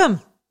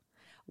 Welcome.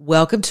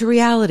 Welcome to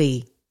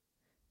reality.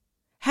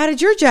 How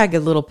did your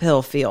jagged little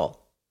pill feel?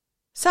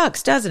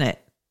 Sucks, doesn't it?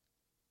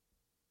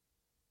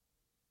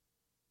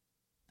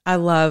 I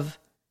love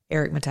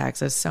Eric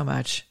Metaxas so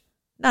much.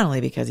 Not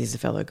only because he's a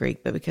fellow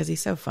Greek, but because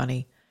he's so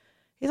funny.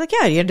 He's like,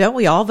 yeah, don't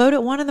we all vote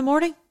at 1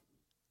 a.m?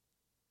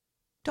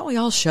 Don't we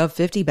all shove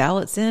 50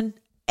 ballots in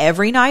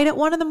every night at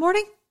 1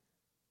 a.m?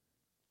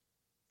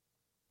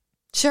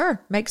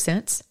 Sure, makes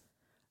sense.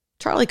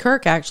 Charlie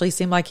Kirk actually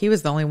seemed like he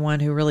was the only one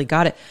who really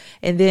got it.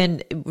 And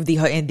then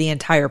the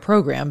entire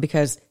program,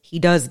 because he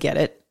does get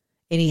it.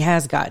 And he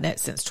has gotten it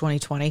since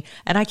 2020.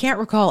 And I can't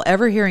recall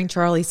ever hearing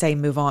Charlie say,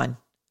 move on.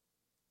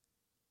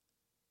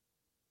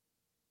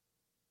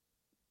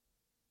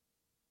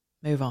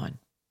 Move on.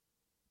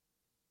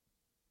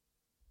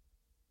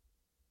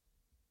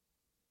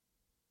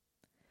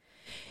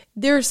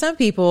 There are some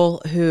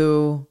people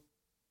who,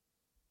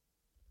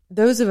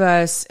 those of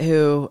us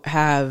who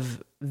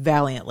have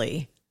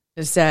valiantly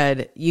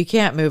said, you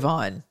can't move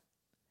on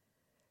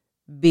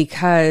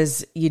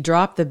because you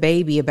dropped the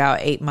baby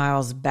about 8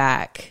 miles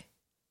back.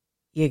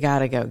 You got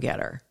to go get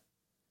her.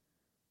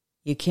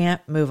 You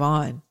can't move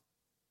on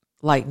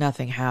like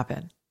nothing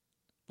happened.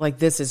 Like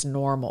this is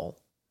normal.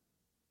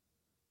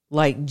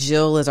 Like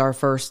Jill is our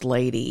first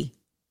lady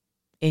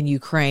in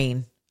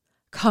Ukraine,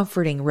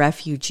 comforting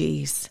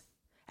refugees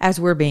as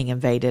we're being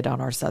invaded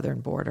on our southern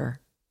border.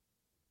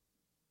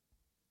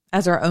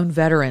 As our own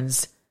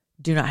veterans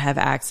do not have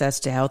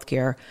access to health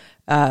care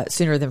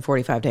sooner than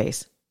 45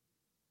 days.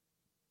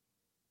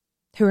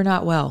 Who are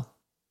not well.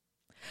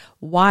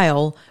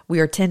 While we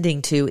are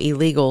tending to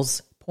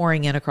illegals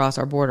pouring in across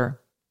our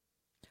border,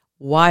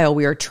 while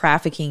we are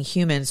trafficking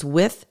humans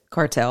with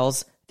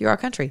cartels through our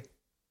country.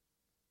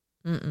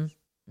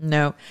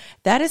 No,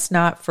 that is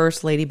not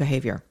First Lady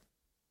behavior.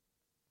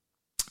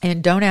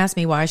 And don't ask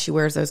me why she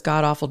wears those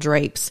god-awful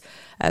drapes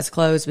as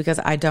clothes, because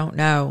I don't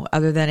know,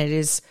 other than it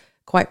is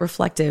quite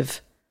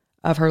reflective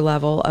of her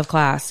level of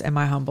class, in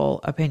my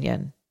humble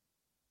opinion.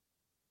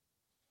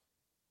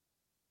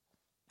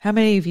 How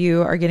many of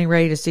you are getting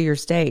ready to sue your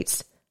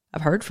states?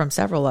 I've heard from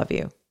several of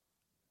you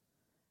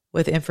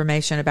with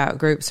information about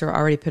groups who are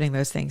already putting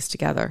those things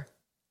together.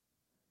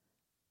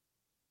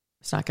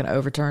 It's not going to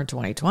overturn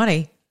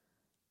 2020,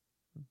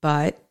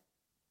 but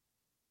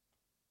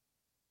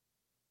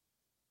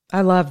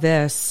I love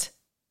this.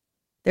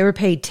 They were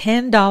paid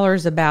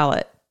 $10 a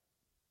ballot.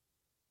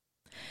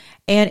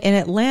 And in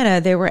Atlanta,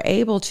 they were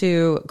able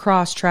to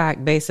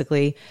cross-track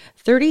basically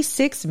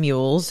 36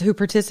 mules who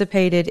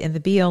participated in the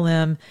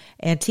BLM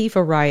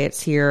Antifa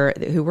riots here,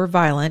 who were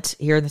violent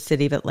here in the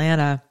city of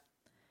Atlanta.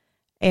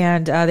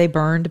 And they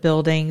burned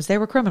buildings. They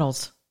were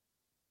criminals.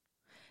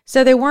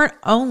 So they weren't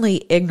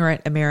only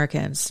ignorant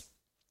Americans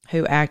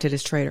who acted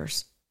as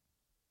traitors.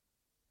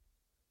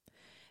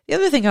 The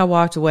other thing I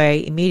walked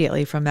away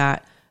immediately from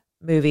that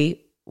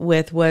movie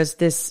with was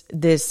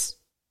this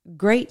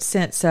great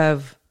sense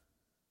of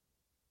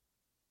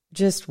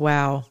just,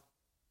 wow,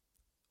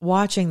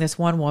 watching this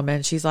one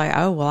woman. She's like,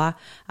 oh, well,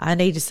 I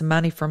needed some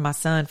money for my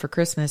son for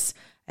Christmas.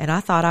 And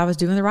I thought I was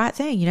doing the right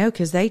thing,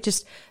 because they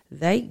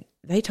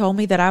told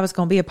me that I was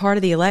going to be a part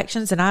of the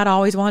elections, and I'd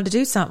always wanted to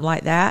do something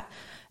like that.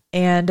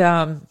 And,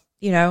 I'm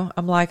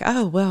like,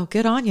 oh, well,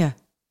 good on you.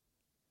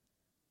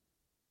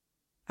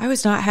 I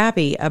was not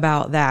happy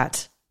about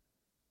that.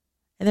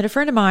 And then a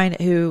friend of mine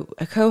who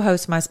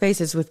co-hosts my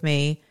spaces with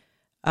me,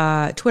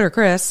 Twitter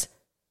Chris,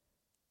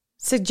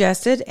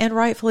 suggested, and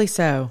rightfully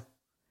so,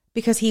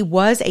 because he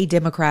was a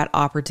Democrat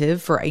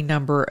operative for a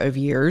number of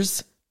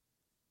years.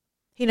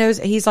 He knows,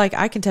 he's like,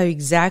 I can tell you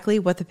exactly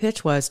what the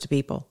pitch was to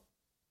people.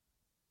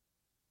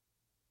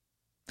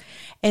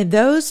 And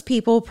those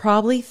people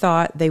probably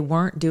thought they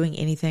weren't doing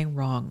anything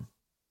wrong.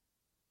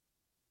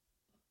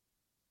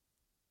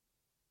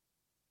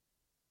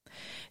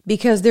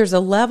 Because there's a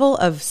level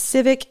of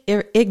civic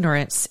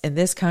ignorance in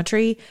this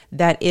country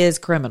that is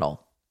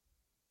criminal.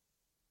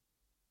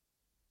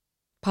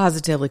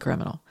 Positively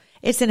criminal.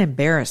 It's an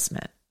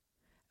embarrassment,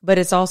 but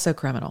it's also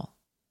criminal.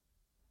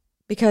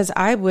 Because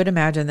I would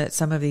imagine that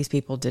some of these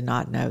people did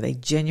not know. They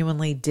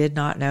genuinely did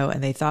not know,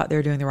 and they thought they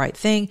were doing the right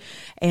thing.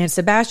 And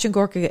Sebastian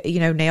Gorka,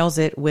 nails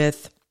it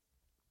with,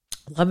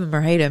 love him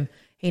or hate him,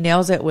 he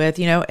nails it with,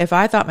 if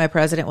I thought my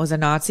president was a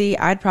Nazi,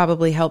 I'd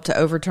probably help to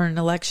overturn an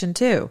election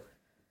too.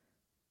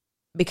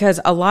 Because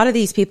a lot of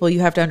these people,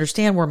 you have to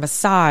understand, were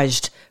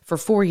massaged for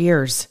 4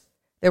 years.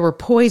 They were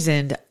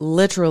poisoned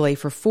literally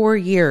for 4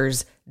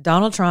 years.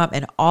 Donald Trump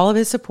and all of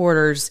his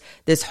supporters,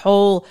 this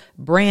whole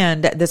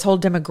brand, this whole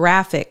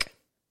demographic,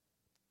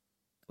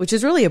 which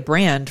is really a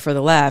brand for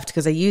the left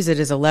because they use it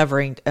as a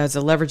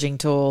leveraging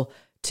tool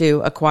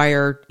to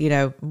acquire,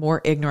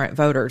 more ignorant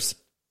voters.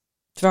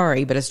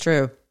 Sorry, but it's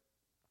true.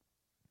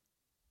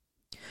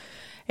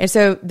 And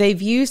so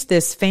they've used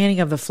this fanning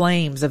of the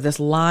flames of this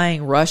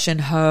lying Russian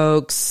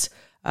hoax.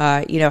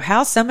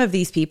 How some of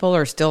these people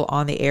are still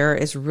on the air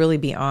is really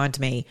beyond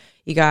me.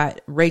 You got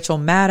Rachel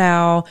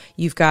Maddow.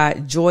 You've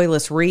got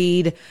Joyless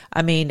Reed.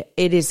 I mean,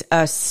 it is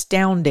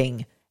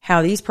astounding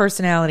how these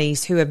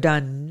personalities who have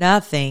done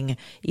nothing,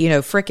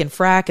 frickin'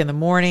 frack in the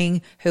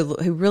morning, who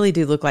really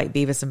do look like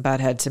Beavis and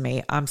Butthead to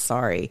me. I'm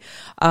sorry.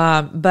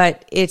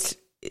 But it's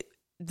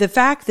the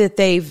fact that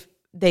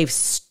they've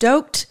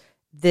stoked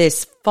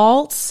this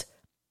false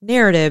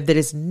narrative that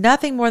is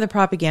nothing more than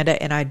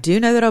propaganda. And I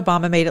do know that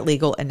Obama made it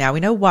legal. And now we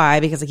know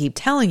why, because I keep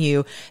telling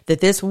you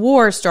that this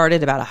war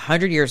started about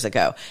 100 years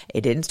ago.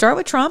 It didn't start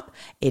with Trump.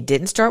 It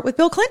didn't start with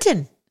Bill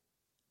Clinton.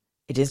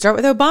 It didn't start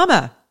with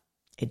Obama.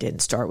 It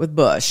didn't start with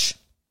Bush.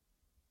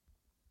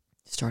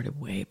 It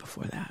started way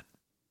before that.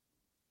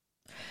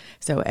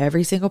 So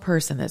every single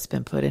person that's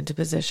been put into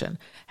position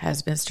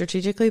has been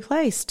strategically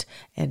placed.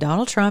 And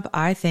Donald Trump,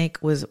 I think,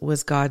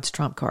 was God's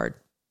trump card.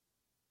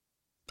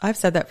 I've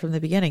said that from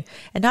the beginning.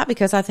 And not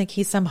because I think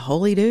he's some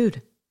holy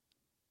dude.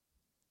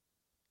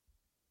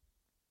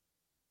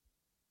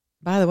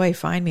 By the way,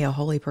 find me a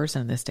holy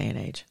person in this day and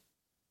age.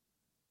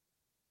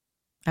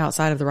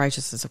 Outside of the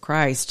righteousness of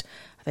Christ,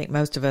 I think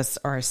most of us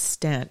are a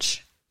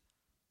stench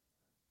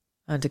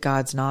unto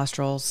God's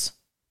nostrils.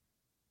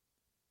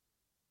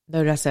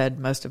 Note I said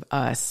most of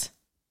us.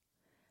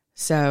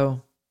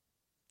 So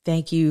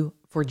thank you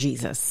for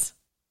Jesus.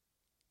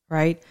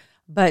 Right?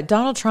 But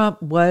Donald Trump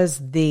was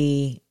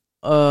the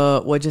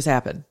what just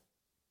happened?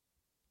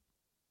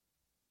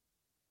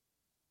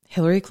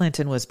 Hillary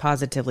Clinton was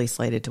positively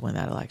slated to win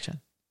that election.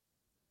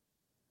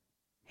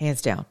 Hands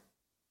down.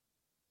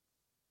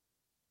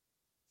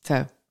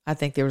 So I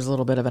think there was a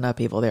little bit of an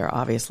upheaval there,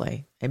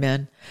 obviously.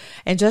 Amen.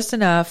 And just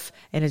enough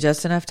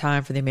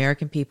time for the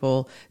American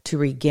people to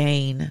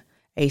regain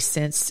a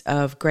sense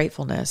of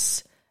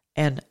gratefulness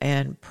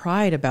and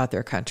pride about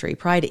their country,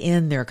 pride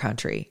in their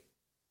country.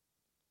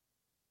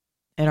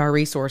 And our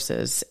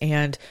resources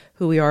and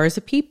who we are as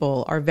a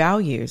people, our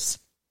values,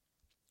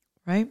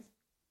 right?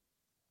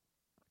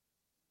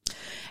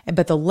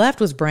 But the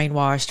left was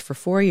brainwashed for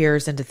 4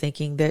 years into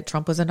thinking that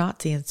Trump was a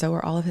Nazi, and so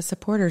are all of his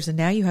supporters. And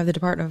now you have the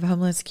Department of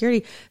Homeland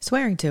Security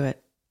swearing to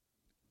it.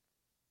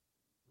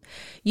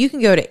 You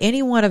can go to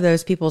any one of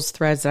those people's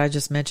threads that I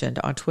just mentioned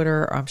on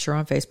Twitter, or I'm sure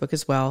on Facebook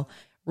as well.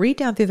 Read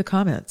down through the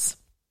comments.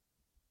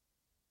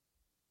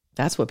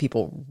 That's what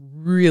people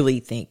really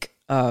think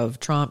of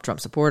Trump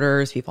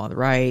supporters, people on the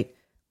right.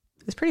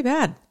 It's pretty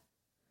bad.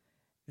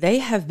 They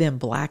have been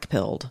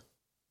blackpilled.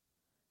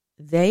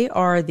 They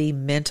are the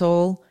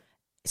mental,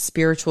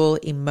 spiritual,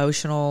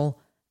 emotional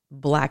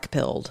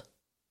blackpilled.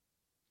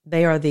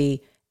 They are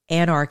the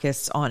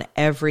anarchists on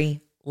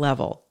every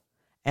level.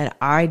 And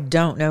I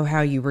don't know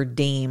how you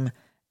redeem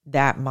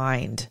that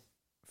mind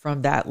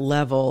from that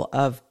level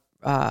of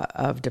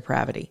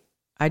depravity.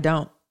 I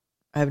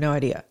have no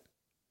idea.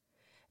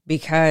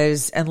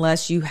 Because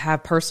unless you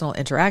have personal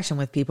interaction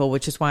with people,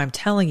 which is why I'm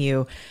telling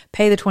you,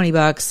 pay the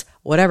 $20,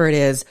 whatever it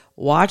is,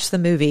 watch the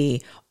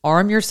movie,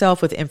 arm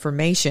yourself with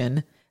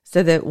information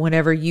so that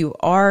whenever you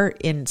are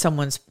in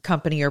someone's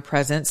company or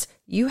presence,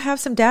 you have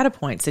some data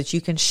points that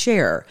you can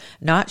share,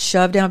 not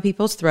shove down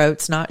people's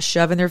throats, not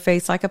shove in their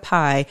face like a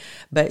pie,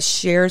 but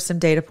share some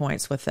data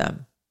points with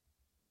them.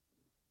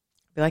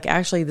 Be like,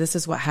 actually, this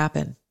is what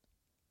happened.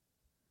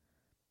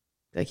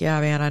 Like,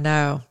 yeah, man, I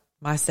know.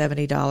 My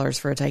 $70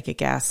 for a tank of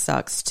gas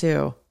sucks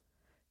too.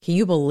 Can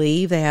you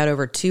believe they had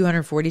over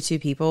 242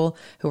 people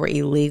who were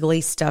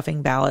illegally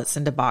stuffing ballots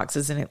into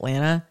boxes in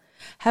Atlanta?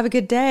 Have a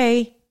good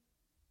day.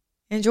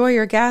 Enjoy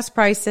your gas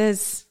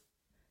prices.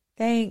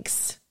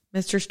 Thanks,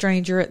 Mr.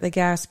 Stranger at the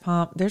gas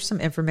pump. There's some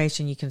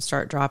information you can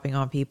start dropping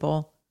on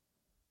people.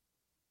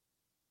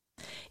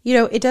 You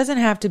know, it doesn't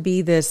have to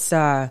be this,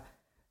 like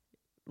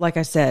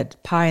I said,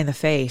 pie in the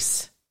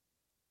face.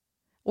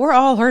 We're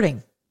all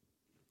hurting.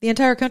 The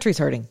entire country's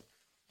hurting,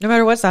 no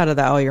matter what side of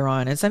the aisle you're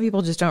on. And some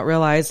people just don't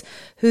realize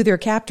who their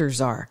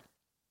captors are.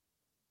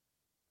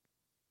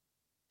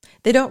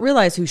 They don't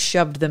realize who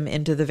shoved them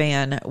into the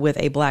van with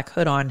a black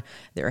hood on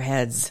their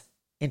heads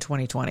in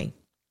 2020.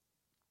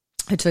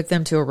 It took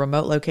them to a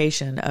remote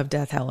location of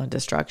death, hell, and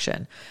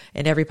destruction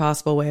in every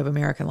possible way of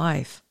American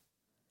life.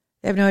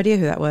 They have no idea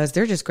who that was.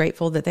 They're just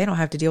grateful that they don't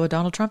have to deal with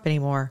Donald Trump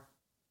anymore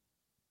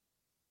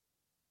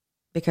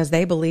because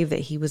they believe that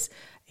he was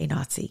a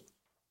Nazi.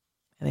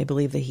 And they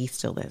believe that he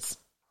still is.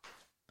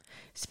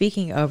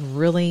 Speaking of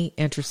really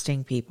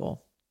interesting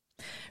people,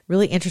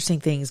 really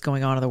interesting things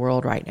going on in the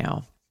world right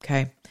now.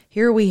 Okay.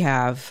 Here we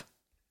have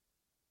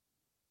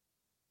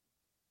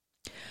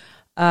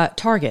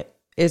Target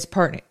is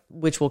partnering,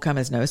 which will come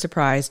as no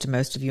surprise to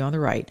most of you on the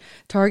right.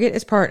 Target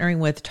is partnering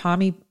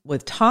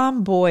with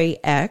Tomboy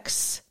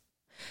X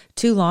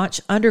to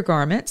launch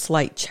undergarments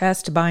like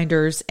chest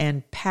binders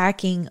and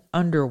packing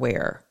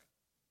underwear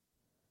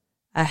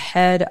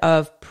ahead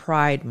of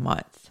Pride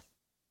Month.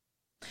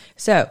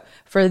 So,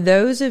 for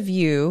those of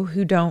you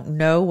who don't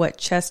know what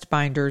chest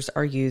binders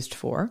are used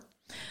for,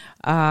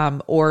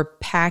 or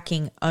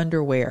packing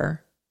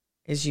underwear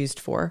is used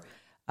for,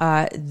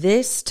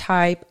 this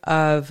type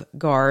of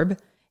garb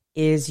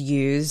is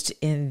used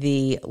in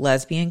the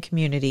lesbian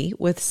community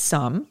with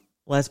some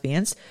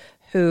lesbians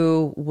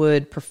who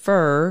would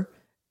prefer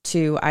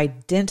to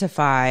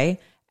identify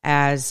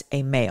as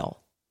a male.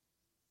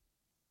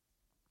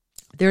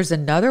 There's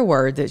another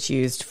word that's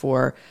used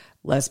for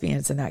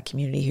lesbians in that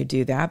community who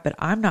do that, but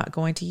I'm not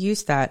going to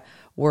use that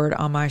word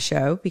on my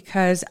show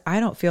because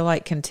I don't feel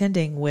like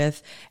contending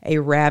with a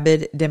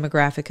rabid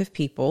demographic of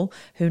people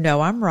who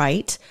know I'm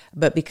right,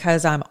 but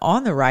because I'm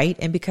on the right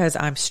and because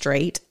I'm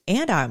straight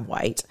and I'm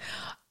white,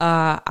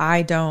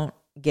 I don't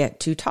get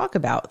to talk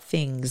about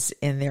things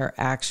in their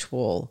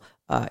actual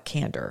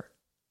candor.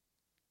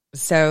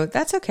 So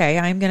that's okay.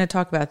 I'm going to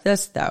talk about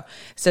this though.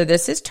 So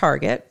this is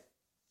Target.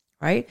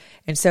 Right?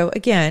 And so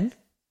again,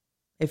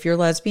 if you're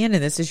lesbian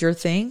and this is your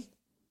thing,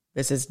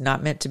 this is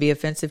not meant to be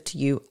offensive to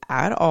you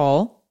at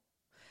all.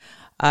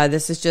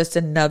 This is just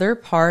another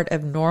part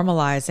of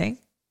normalizing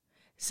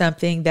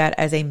something that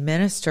as a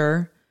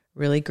minister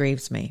really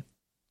grieves me.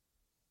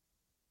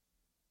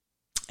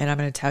 And I'm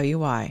going to tell you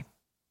why.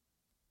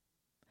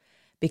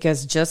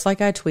 Because just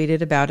like I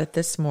tweeted about it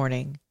this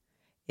morning,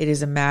 it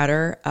is a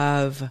matter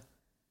of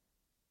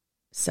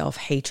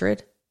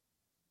self-hatred,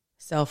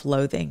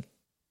 self-loathing.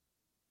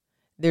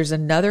 There's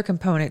another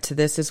component to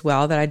this as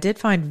well that I did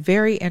find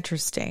very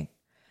interesting.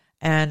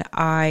 And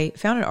I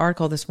found an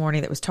article this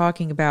morning that was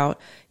talking about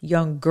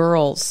young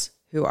girls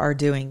who are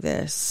doing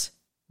this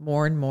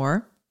more and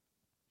more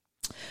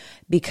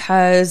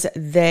because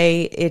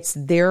it's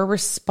their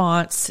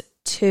response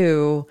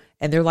to,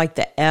 and they're like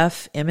the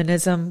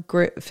feminism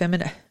group,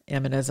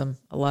 feminism,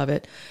 I love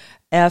it.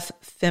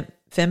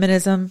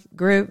 Feminism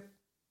group,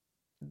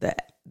 the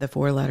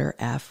 4-letter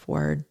F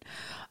word,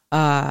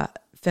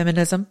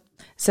 feminism.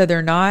 So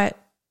they're not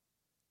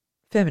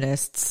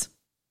feminists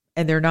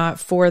and they're not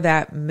for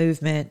that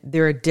movement.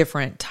 They're a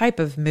different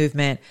type of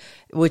movement,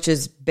 which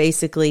is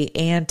basically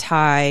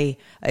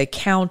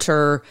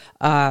counter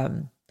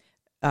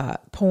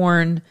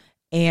porn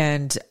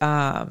and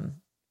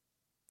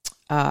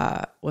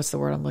what's the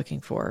word I'm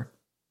looking for?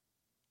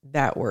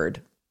 That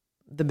word,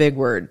 the big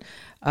word,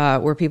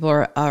 where people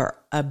are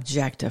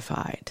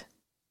objectified,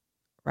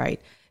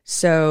 right?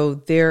 So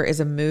there is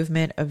a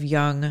movement of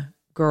young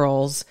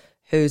girls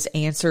whose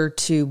answer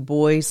to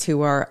boys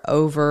who are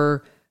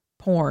over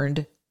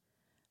porned,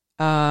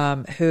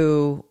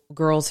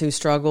 girls who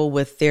struggle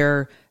with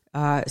their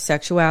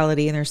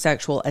sexuality and their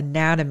sexual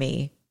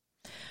anatomy,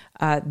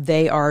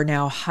 they are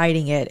now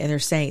hiding it and they're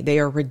saying they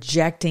are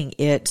rejecting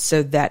it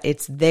so that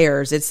it's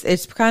theirs.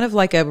 It's kind of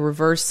like a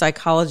reverse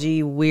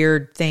psychology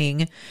weird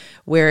thing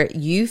where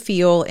you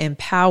feel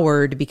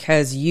empowered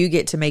because you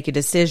get to make a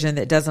decision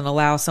that doesn't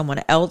allow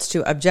someone else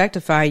to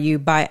objectify you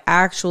by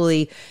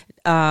actually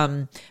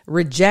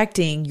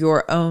rejecting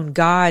your own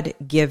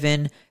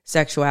God-given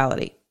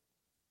sexuality.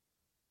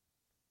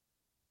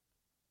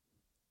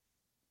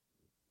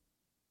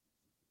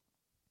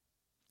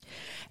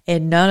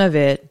 And none of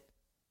it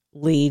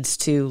leads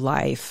to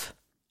life,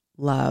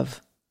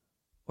 love,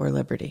 or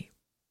liberty.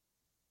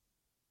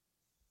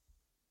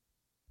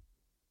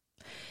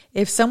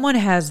 If someone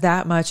has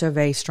that much of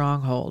a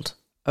stronghold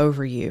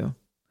over you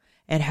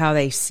and how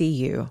they see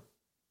you,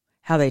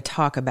 how they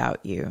talk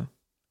about you,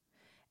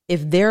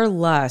 if their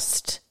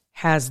lust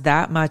has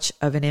that much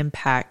of an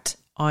impact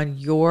on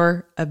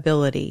your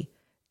ability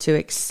to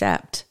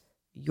accept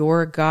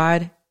your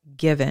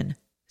God-given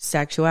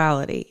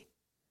sexuality,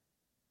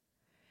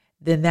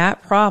 then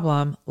that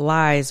problem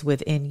lies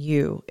within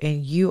you,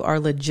 and you are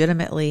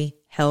legitimately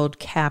held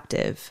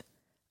captive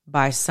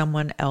by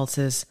someone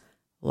else's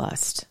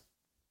lust.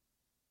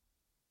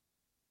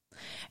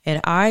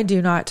 And I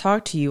do not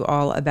talk to you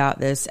all about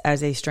this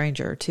as a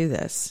stranger to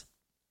this.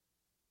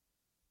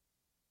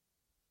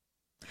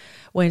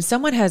 When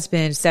someone has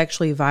been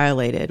sexually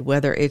violated,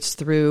 whether it's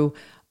through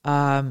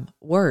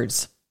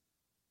words,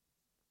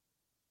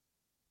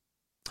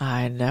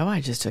 I know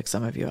I just took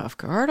some of you off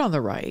guard on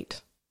the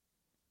right,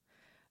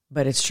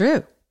 but it's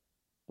true.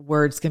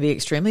 Words can be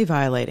extremely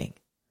violating.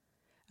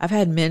 I've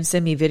had men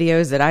send me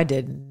videos that I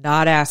did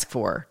not ask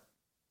for,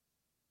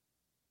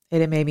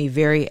 and it made me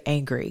very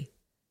angry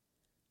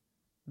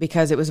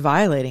because it was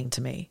violating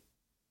to me.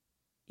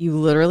 You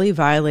literally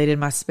violated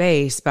my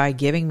space by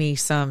giving me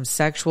some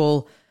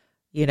sexual,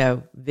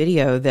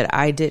 video that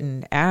I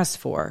didn't ask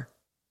for.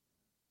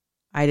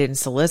 I didn't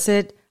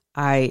solicit.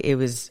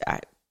 These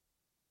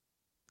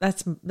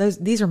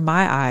are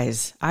my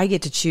eyes. I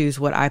get to choose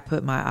what I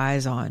put my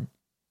eyes on.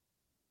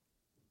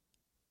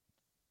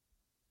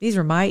 These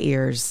are my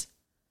ears.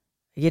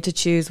 I get to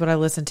choose what I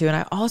listen to. And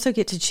I also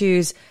get to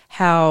choose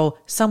how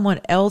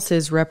someone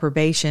else's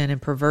reprobation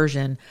and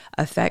perversion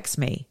affects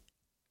me.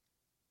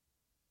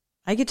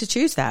 I get to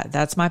choose that.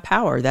 That's my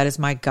power. That is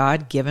my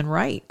God-given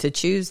right to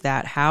choose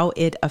that, how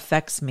it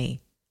affects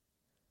me.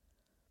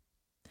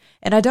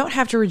 And I don't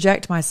have to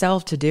reject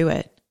myself to do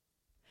it.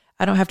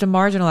 I don't have to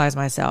marginalize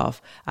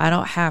myself. I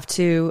don't have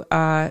to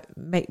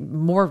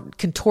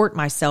contort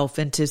myself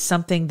into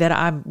something that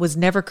I was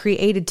never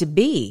created to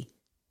be.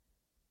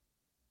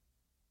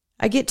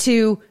 I get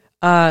to,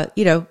 have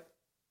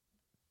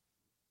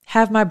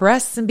my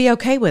breasts and be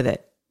okay with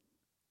it.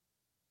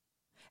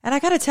 And I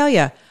got to tell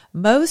you,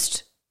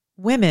 most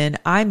women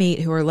I meet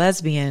who are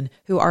lesbian,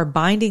 who are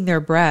binding their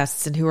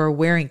breasts and who are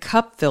wearing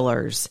cup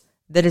fillers,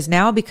 that is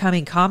now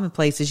becoming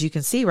commonplace, as you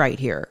can see right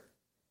here.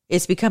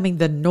 It's becoming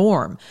the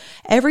norm.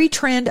 Every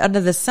trend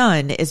under the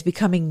sun is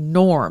becoming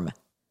norm.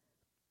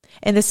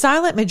 And the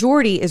silent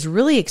majority is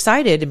really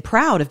excited and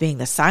proud of being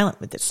the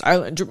silent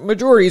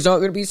majority is not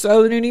going to be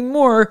silent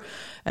anymore.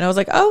 And I was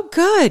like, oh,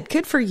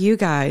 good for you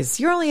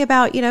guys. You're only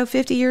about,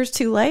 50 years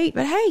too late,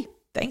 but hey,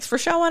 thanks for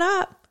showing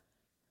up.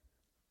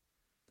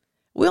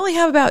 We only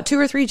have about 2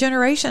 or 3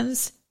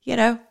 generations,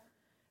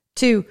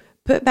 to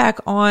put back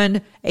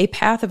on a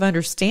path of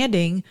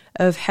understanding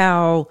of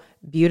how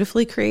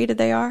beautifully created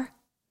they are,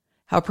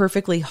 how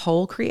perfectly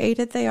whole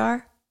created they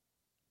are,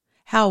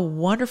 how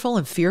wonderful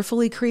and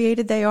fearfully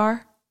created they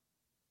are,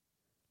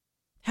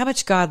 how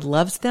much God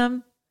loves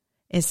them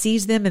and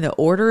sees them in the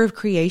order of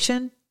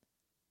creation,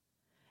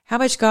 how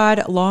much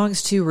God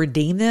longs to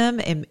redeem them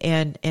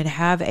and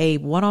have a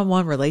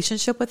one-on-one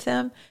relationship with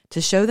them,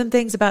 to show them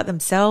things about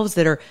themselves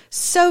that are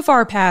so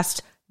far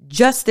past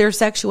just their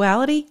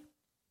sexuality.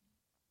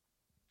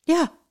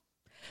 Yeah,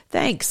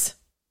 thanks.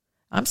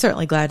 I'm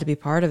certainly glad to be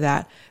part of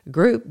that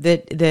group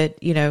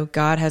that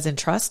God has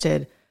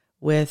entrusted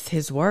with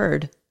his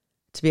word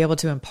to be able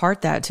to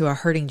impart that to a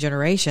hurting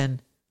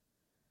generation.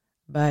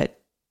 But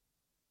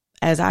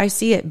as I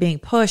see it being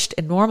pushed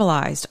and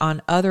normalized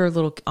on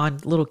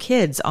little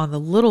kids, on the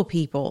little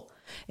people,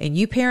 and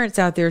you parents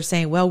out there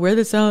saying, well, we're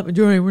the silent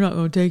majority, we're not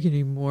going to take it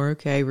anymore.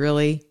 Okay,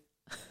 really?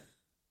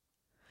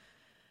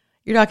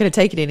 You're not going to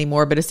take it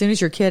anymore, but as soon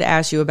as your kid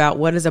asks you about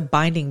what is a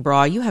binding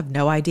bra, you have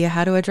no idea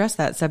how to address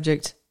that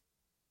subject.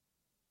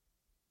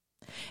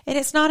 And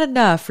it's not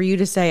enough for you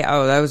to say,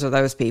 oh, those are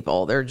those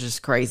people. They're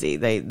just crazy.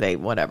 They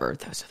whatever.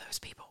 Those are those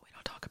people. We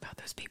don't talk about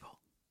those people.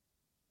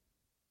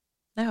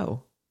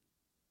 No,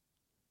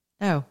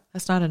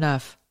 that's not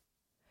enough.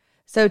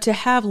 So to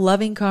have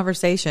loving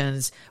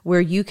conversations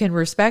where you can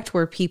respect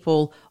where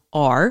people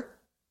are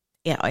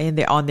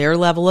on their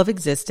level of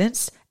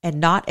existence and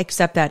not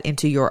accept that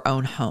into your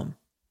own home.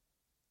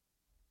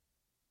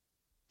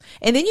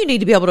 And then you need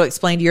to be able to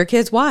explain to your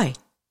kids why.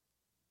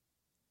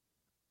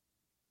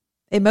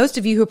 And most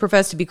of you who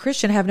profess to be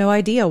Christian have no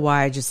idea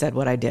why I just said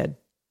what I did.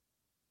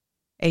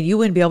 And you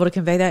wouldn't be able to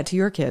convey that to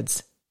your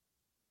kids.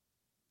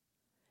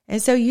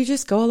 And so you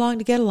just go along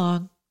to get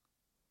along.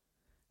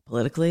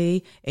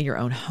 Politically, in your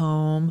own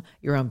home,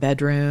 your own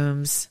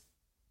bedrooms.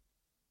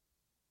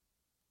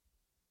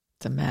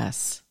 It's a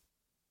mess,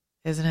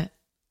 isn't it?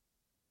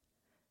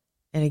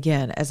 And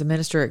again, as a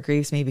minister, it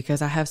grieves me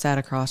because I have sat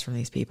across from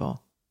these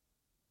people.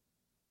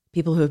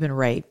 People who have been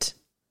raped.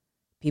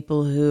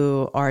 People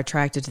who are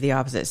attracted to the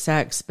opposite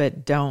sex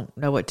but don't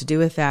know what to do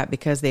with that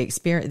because they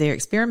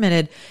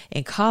experimented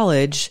in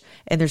college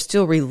and they're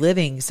still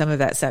reliving some of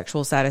that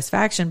sexual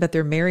satisfaction, but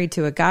they're married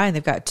to a guy and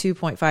they've got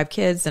 2.5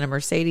 kids and a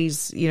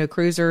Mercedes,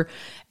 cruiser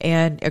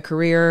and a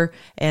career,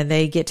 and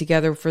they get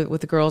together with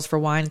the girls for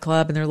wine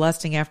club and they're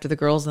lusting after the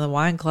girls in the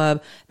wine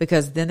club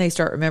because then they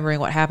start remembering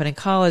what happened in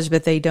college,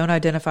 but they don't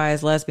identify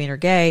as lesbian or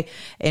gay.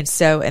 And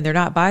they're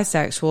not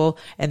bisexual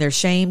and they're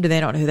shamed and they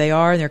don't know who they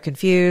are and they're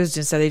confused.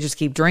 And so they just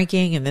keep keep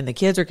drinking, and then the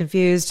kids are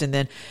confused,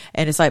 and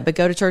it's like, but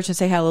go to church and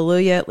say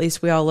hallelujah. At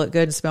least we all look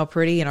good and smell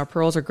pretty, and our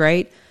pearls are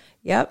great.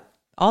 Yep,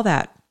 all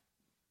that.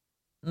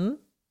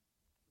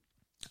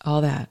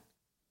 All that.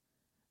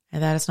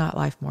 And that is not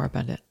life more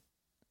abundant.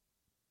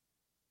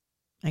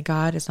 And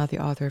God is not the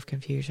author of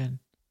confusion.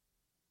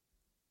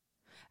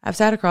 I've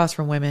sat across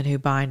from women who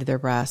bind their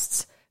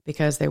breasts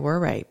because they were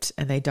raped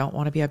and they don't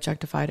want to be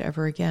objectified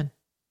ever again.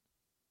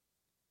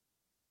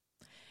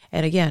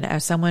 And again,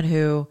 as someone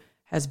who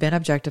has been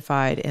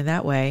objectified in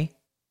that way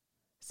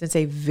since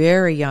a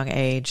very young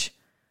age,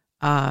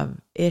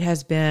 it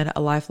has been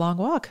a lifelong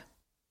walk.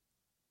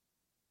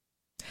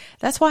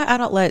 That's why I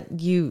don't let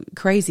you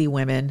crazy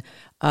women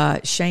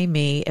shame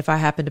me if I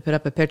happen to put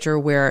up a picture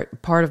where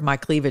part of my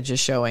cleavage is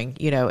showing,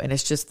 and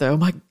it's just oh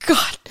my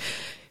God,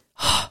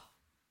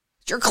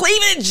 it's your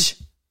cleavage.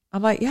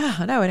 I'm like, yeah,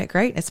 I know. Isn't it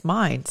great? It's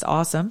mine. It's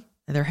awesome.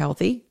 And they're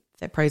healthy.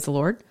 Praise the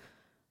Lord.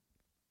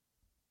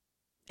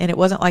 And it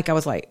wasn't like I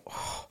was like,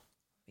 oh,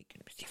 let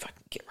me see if I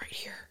can get right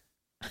here.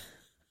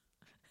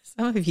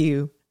 Some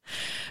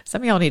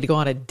of y'all need to go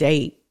on a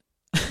date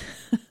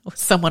with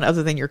someone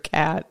other than your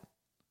cat.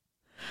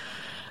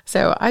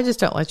 So I just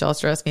don't let y'all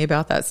stress me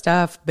about that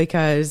stuff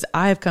because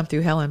I have come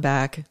through hell and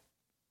back,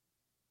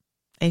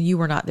 and you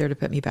were not there to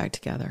put me back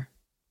together.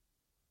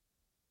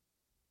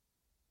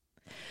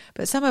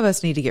 But some of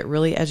us need to get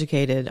really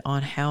educated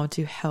on how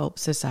to help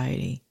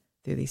society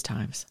through these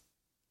times.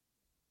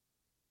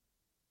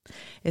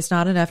 It's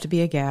not enough to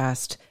be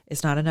aghast.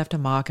 It's not enough to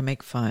mock and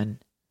make fun.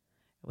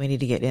 We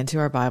need to get into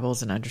our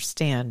Bibles and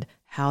understand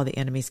how the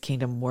enemy's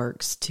kingdom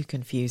works to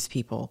confuse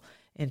people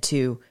and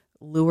to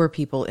lure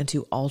people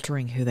into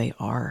altering who they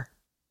are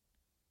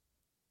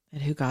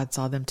and who God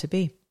saw them to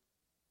be.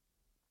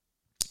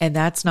 And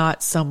that's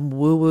not some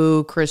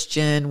woo-woo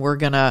Christian, we're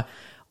gonna,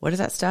 what is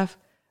that stuff?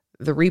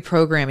 The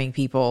reprogramming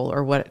people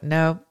or what?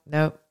 No,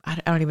 I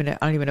don't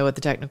even know what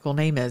the technical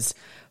name is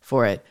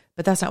for it,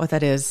 but that's not what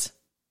that is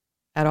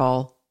at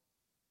all.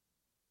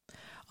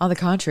 On the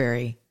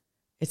contrary,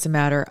 it's a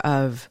matter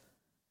of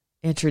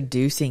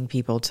introducing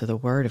people to the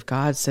Word of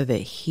God so that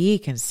He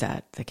can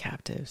set the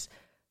captives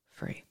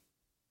free.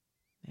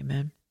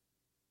 Amen.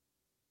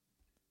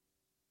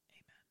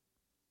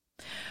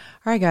 Amen.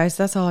 All right, guys,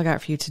 that's all I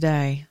got for you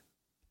today.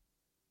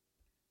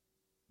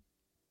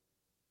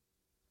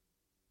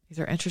 These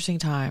are interesting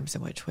times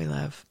in which we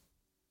live.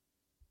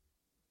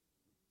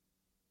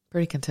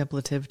 Pretty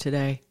contemplative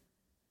today.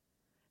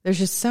 There's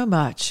just so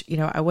much.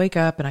 I wake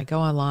up and I go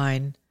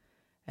online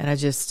and I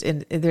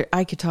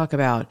could talk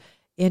about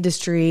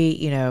industry,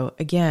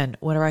 again,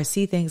 whenever I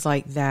see things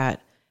like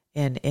that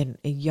and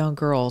young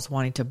girls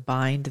wanting to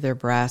bind their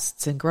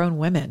breasts and grown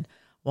women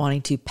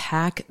wanting to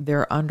pack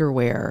their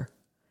underwear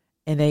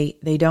and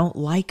they don't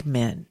like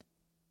men.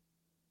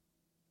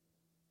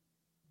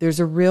 There's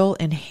a real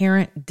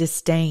inherent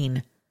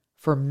disdain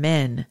for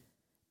men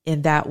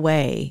in that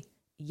way,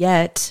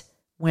 yet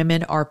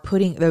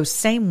those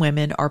same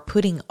women are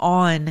putting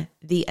on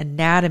the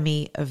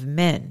anatomy of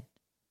men.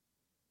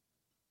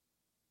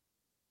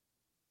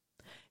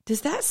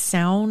 Does that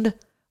sound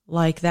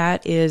like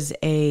that is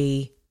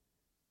a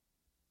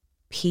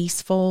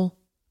peaceful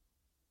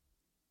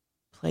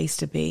place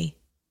to be?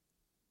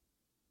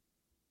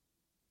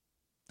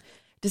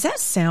 Does that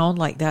sound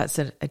like that's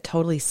a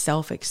totally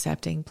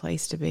self-accepting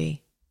place to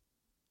be?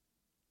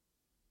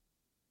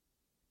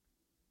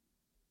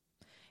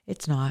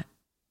 It's not.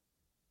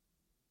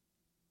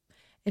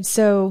 And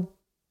so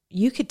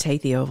you could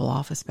take the Oval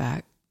Office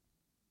back.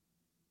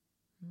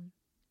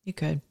 You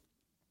could.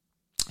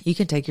 You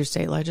can take your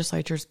state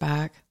legislatures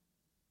back.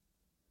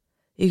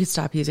 You could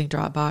stop using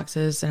drop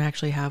boxes and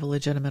actually have a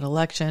legitimate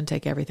election,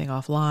 take everything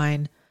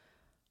offline,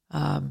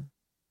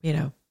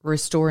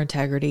 restore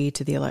integrity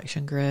to the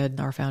election grid,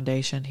 our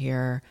foundation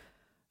here,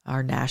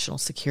 our national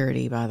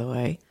security, by the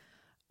way.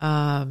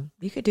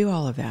 You could do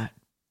all of that.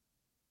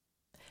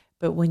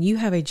 But when you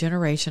have a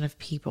generation of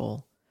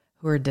people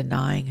who are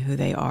denying who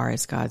they are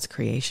as God's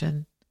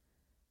creation,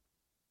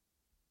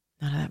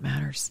 none of that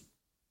matters.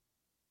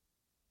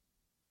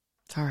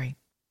 Sorry.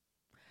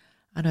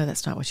 I know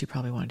that's not what you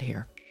probably wanted to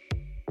hear,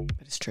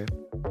 but it's true.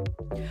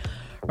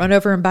 Run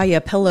over and buy you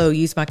a pillow.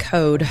 Use my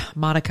code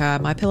Monica,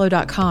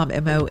 mypillow.com,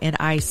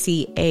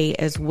 MONICA,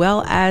 as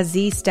well as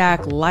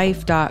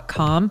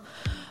zstacklife.com,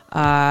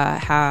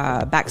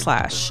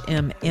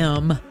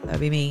 /MM, that'd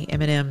be me,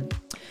 M&M.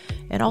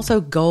 And also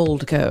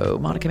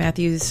Goldco,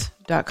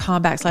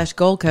 monicamatthews.com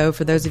 /Goldco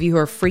for those of you who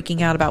are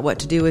freaking out about what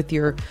to do with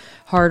your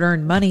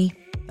hard-earned money.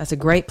 That's a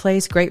great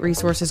place, great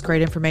resources,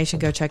 great information.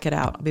 Go check it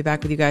out. I'll be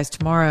back with you guys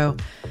tomorrow.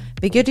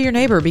 Be good to your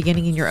neighbor,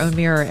 beginning in your own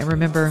mirror. And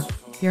remember,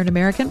 if you're an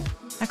American,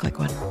 act like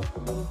one.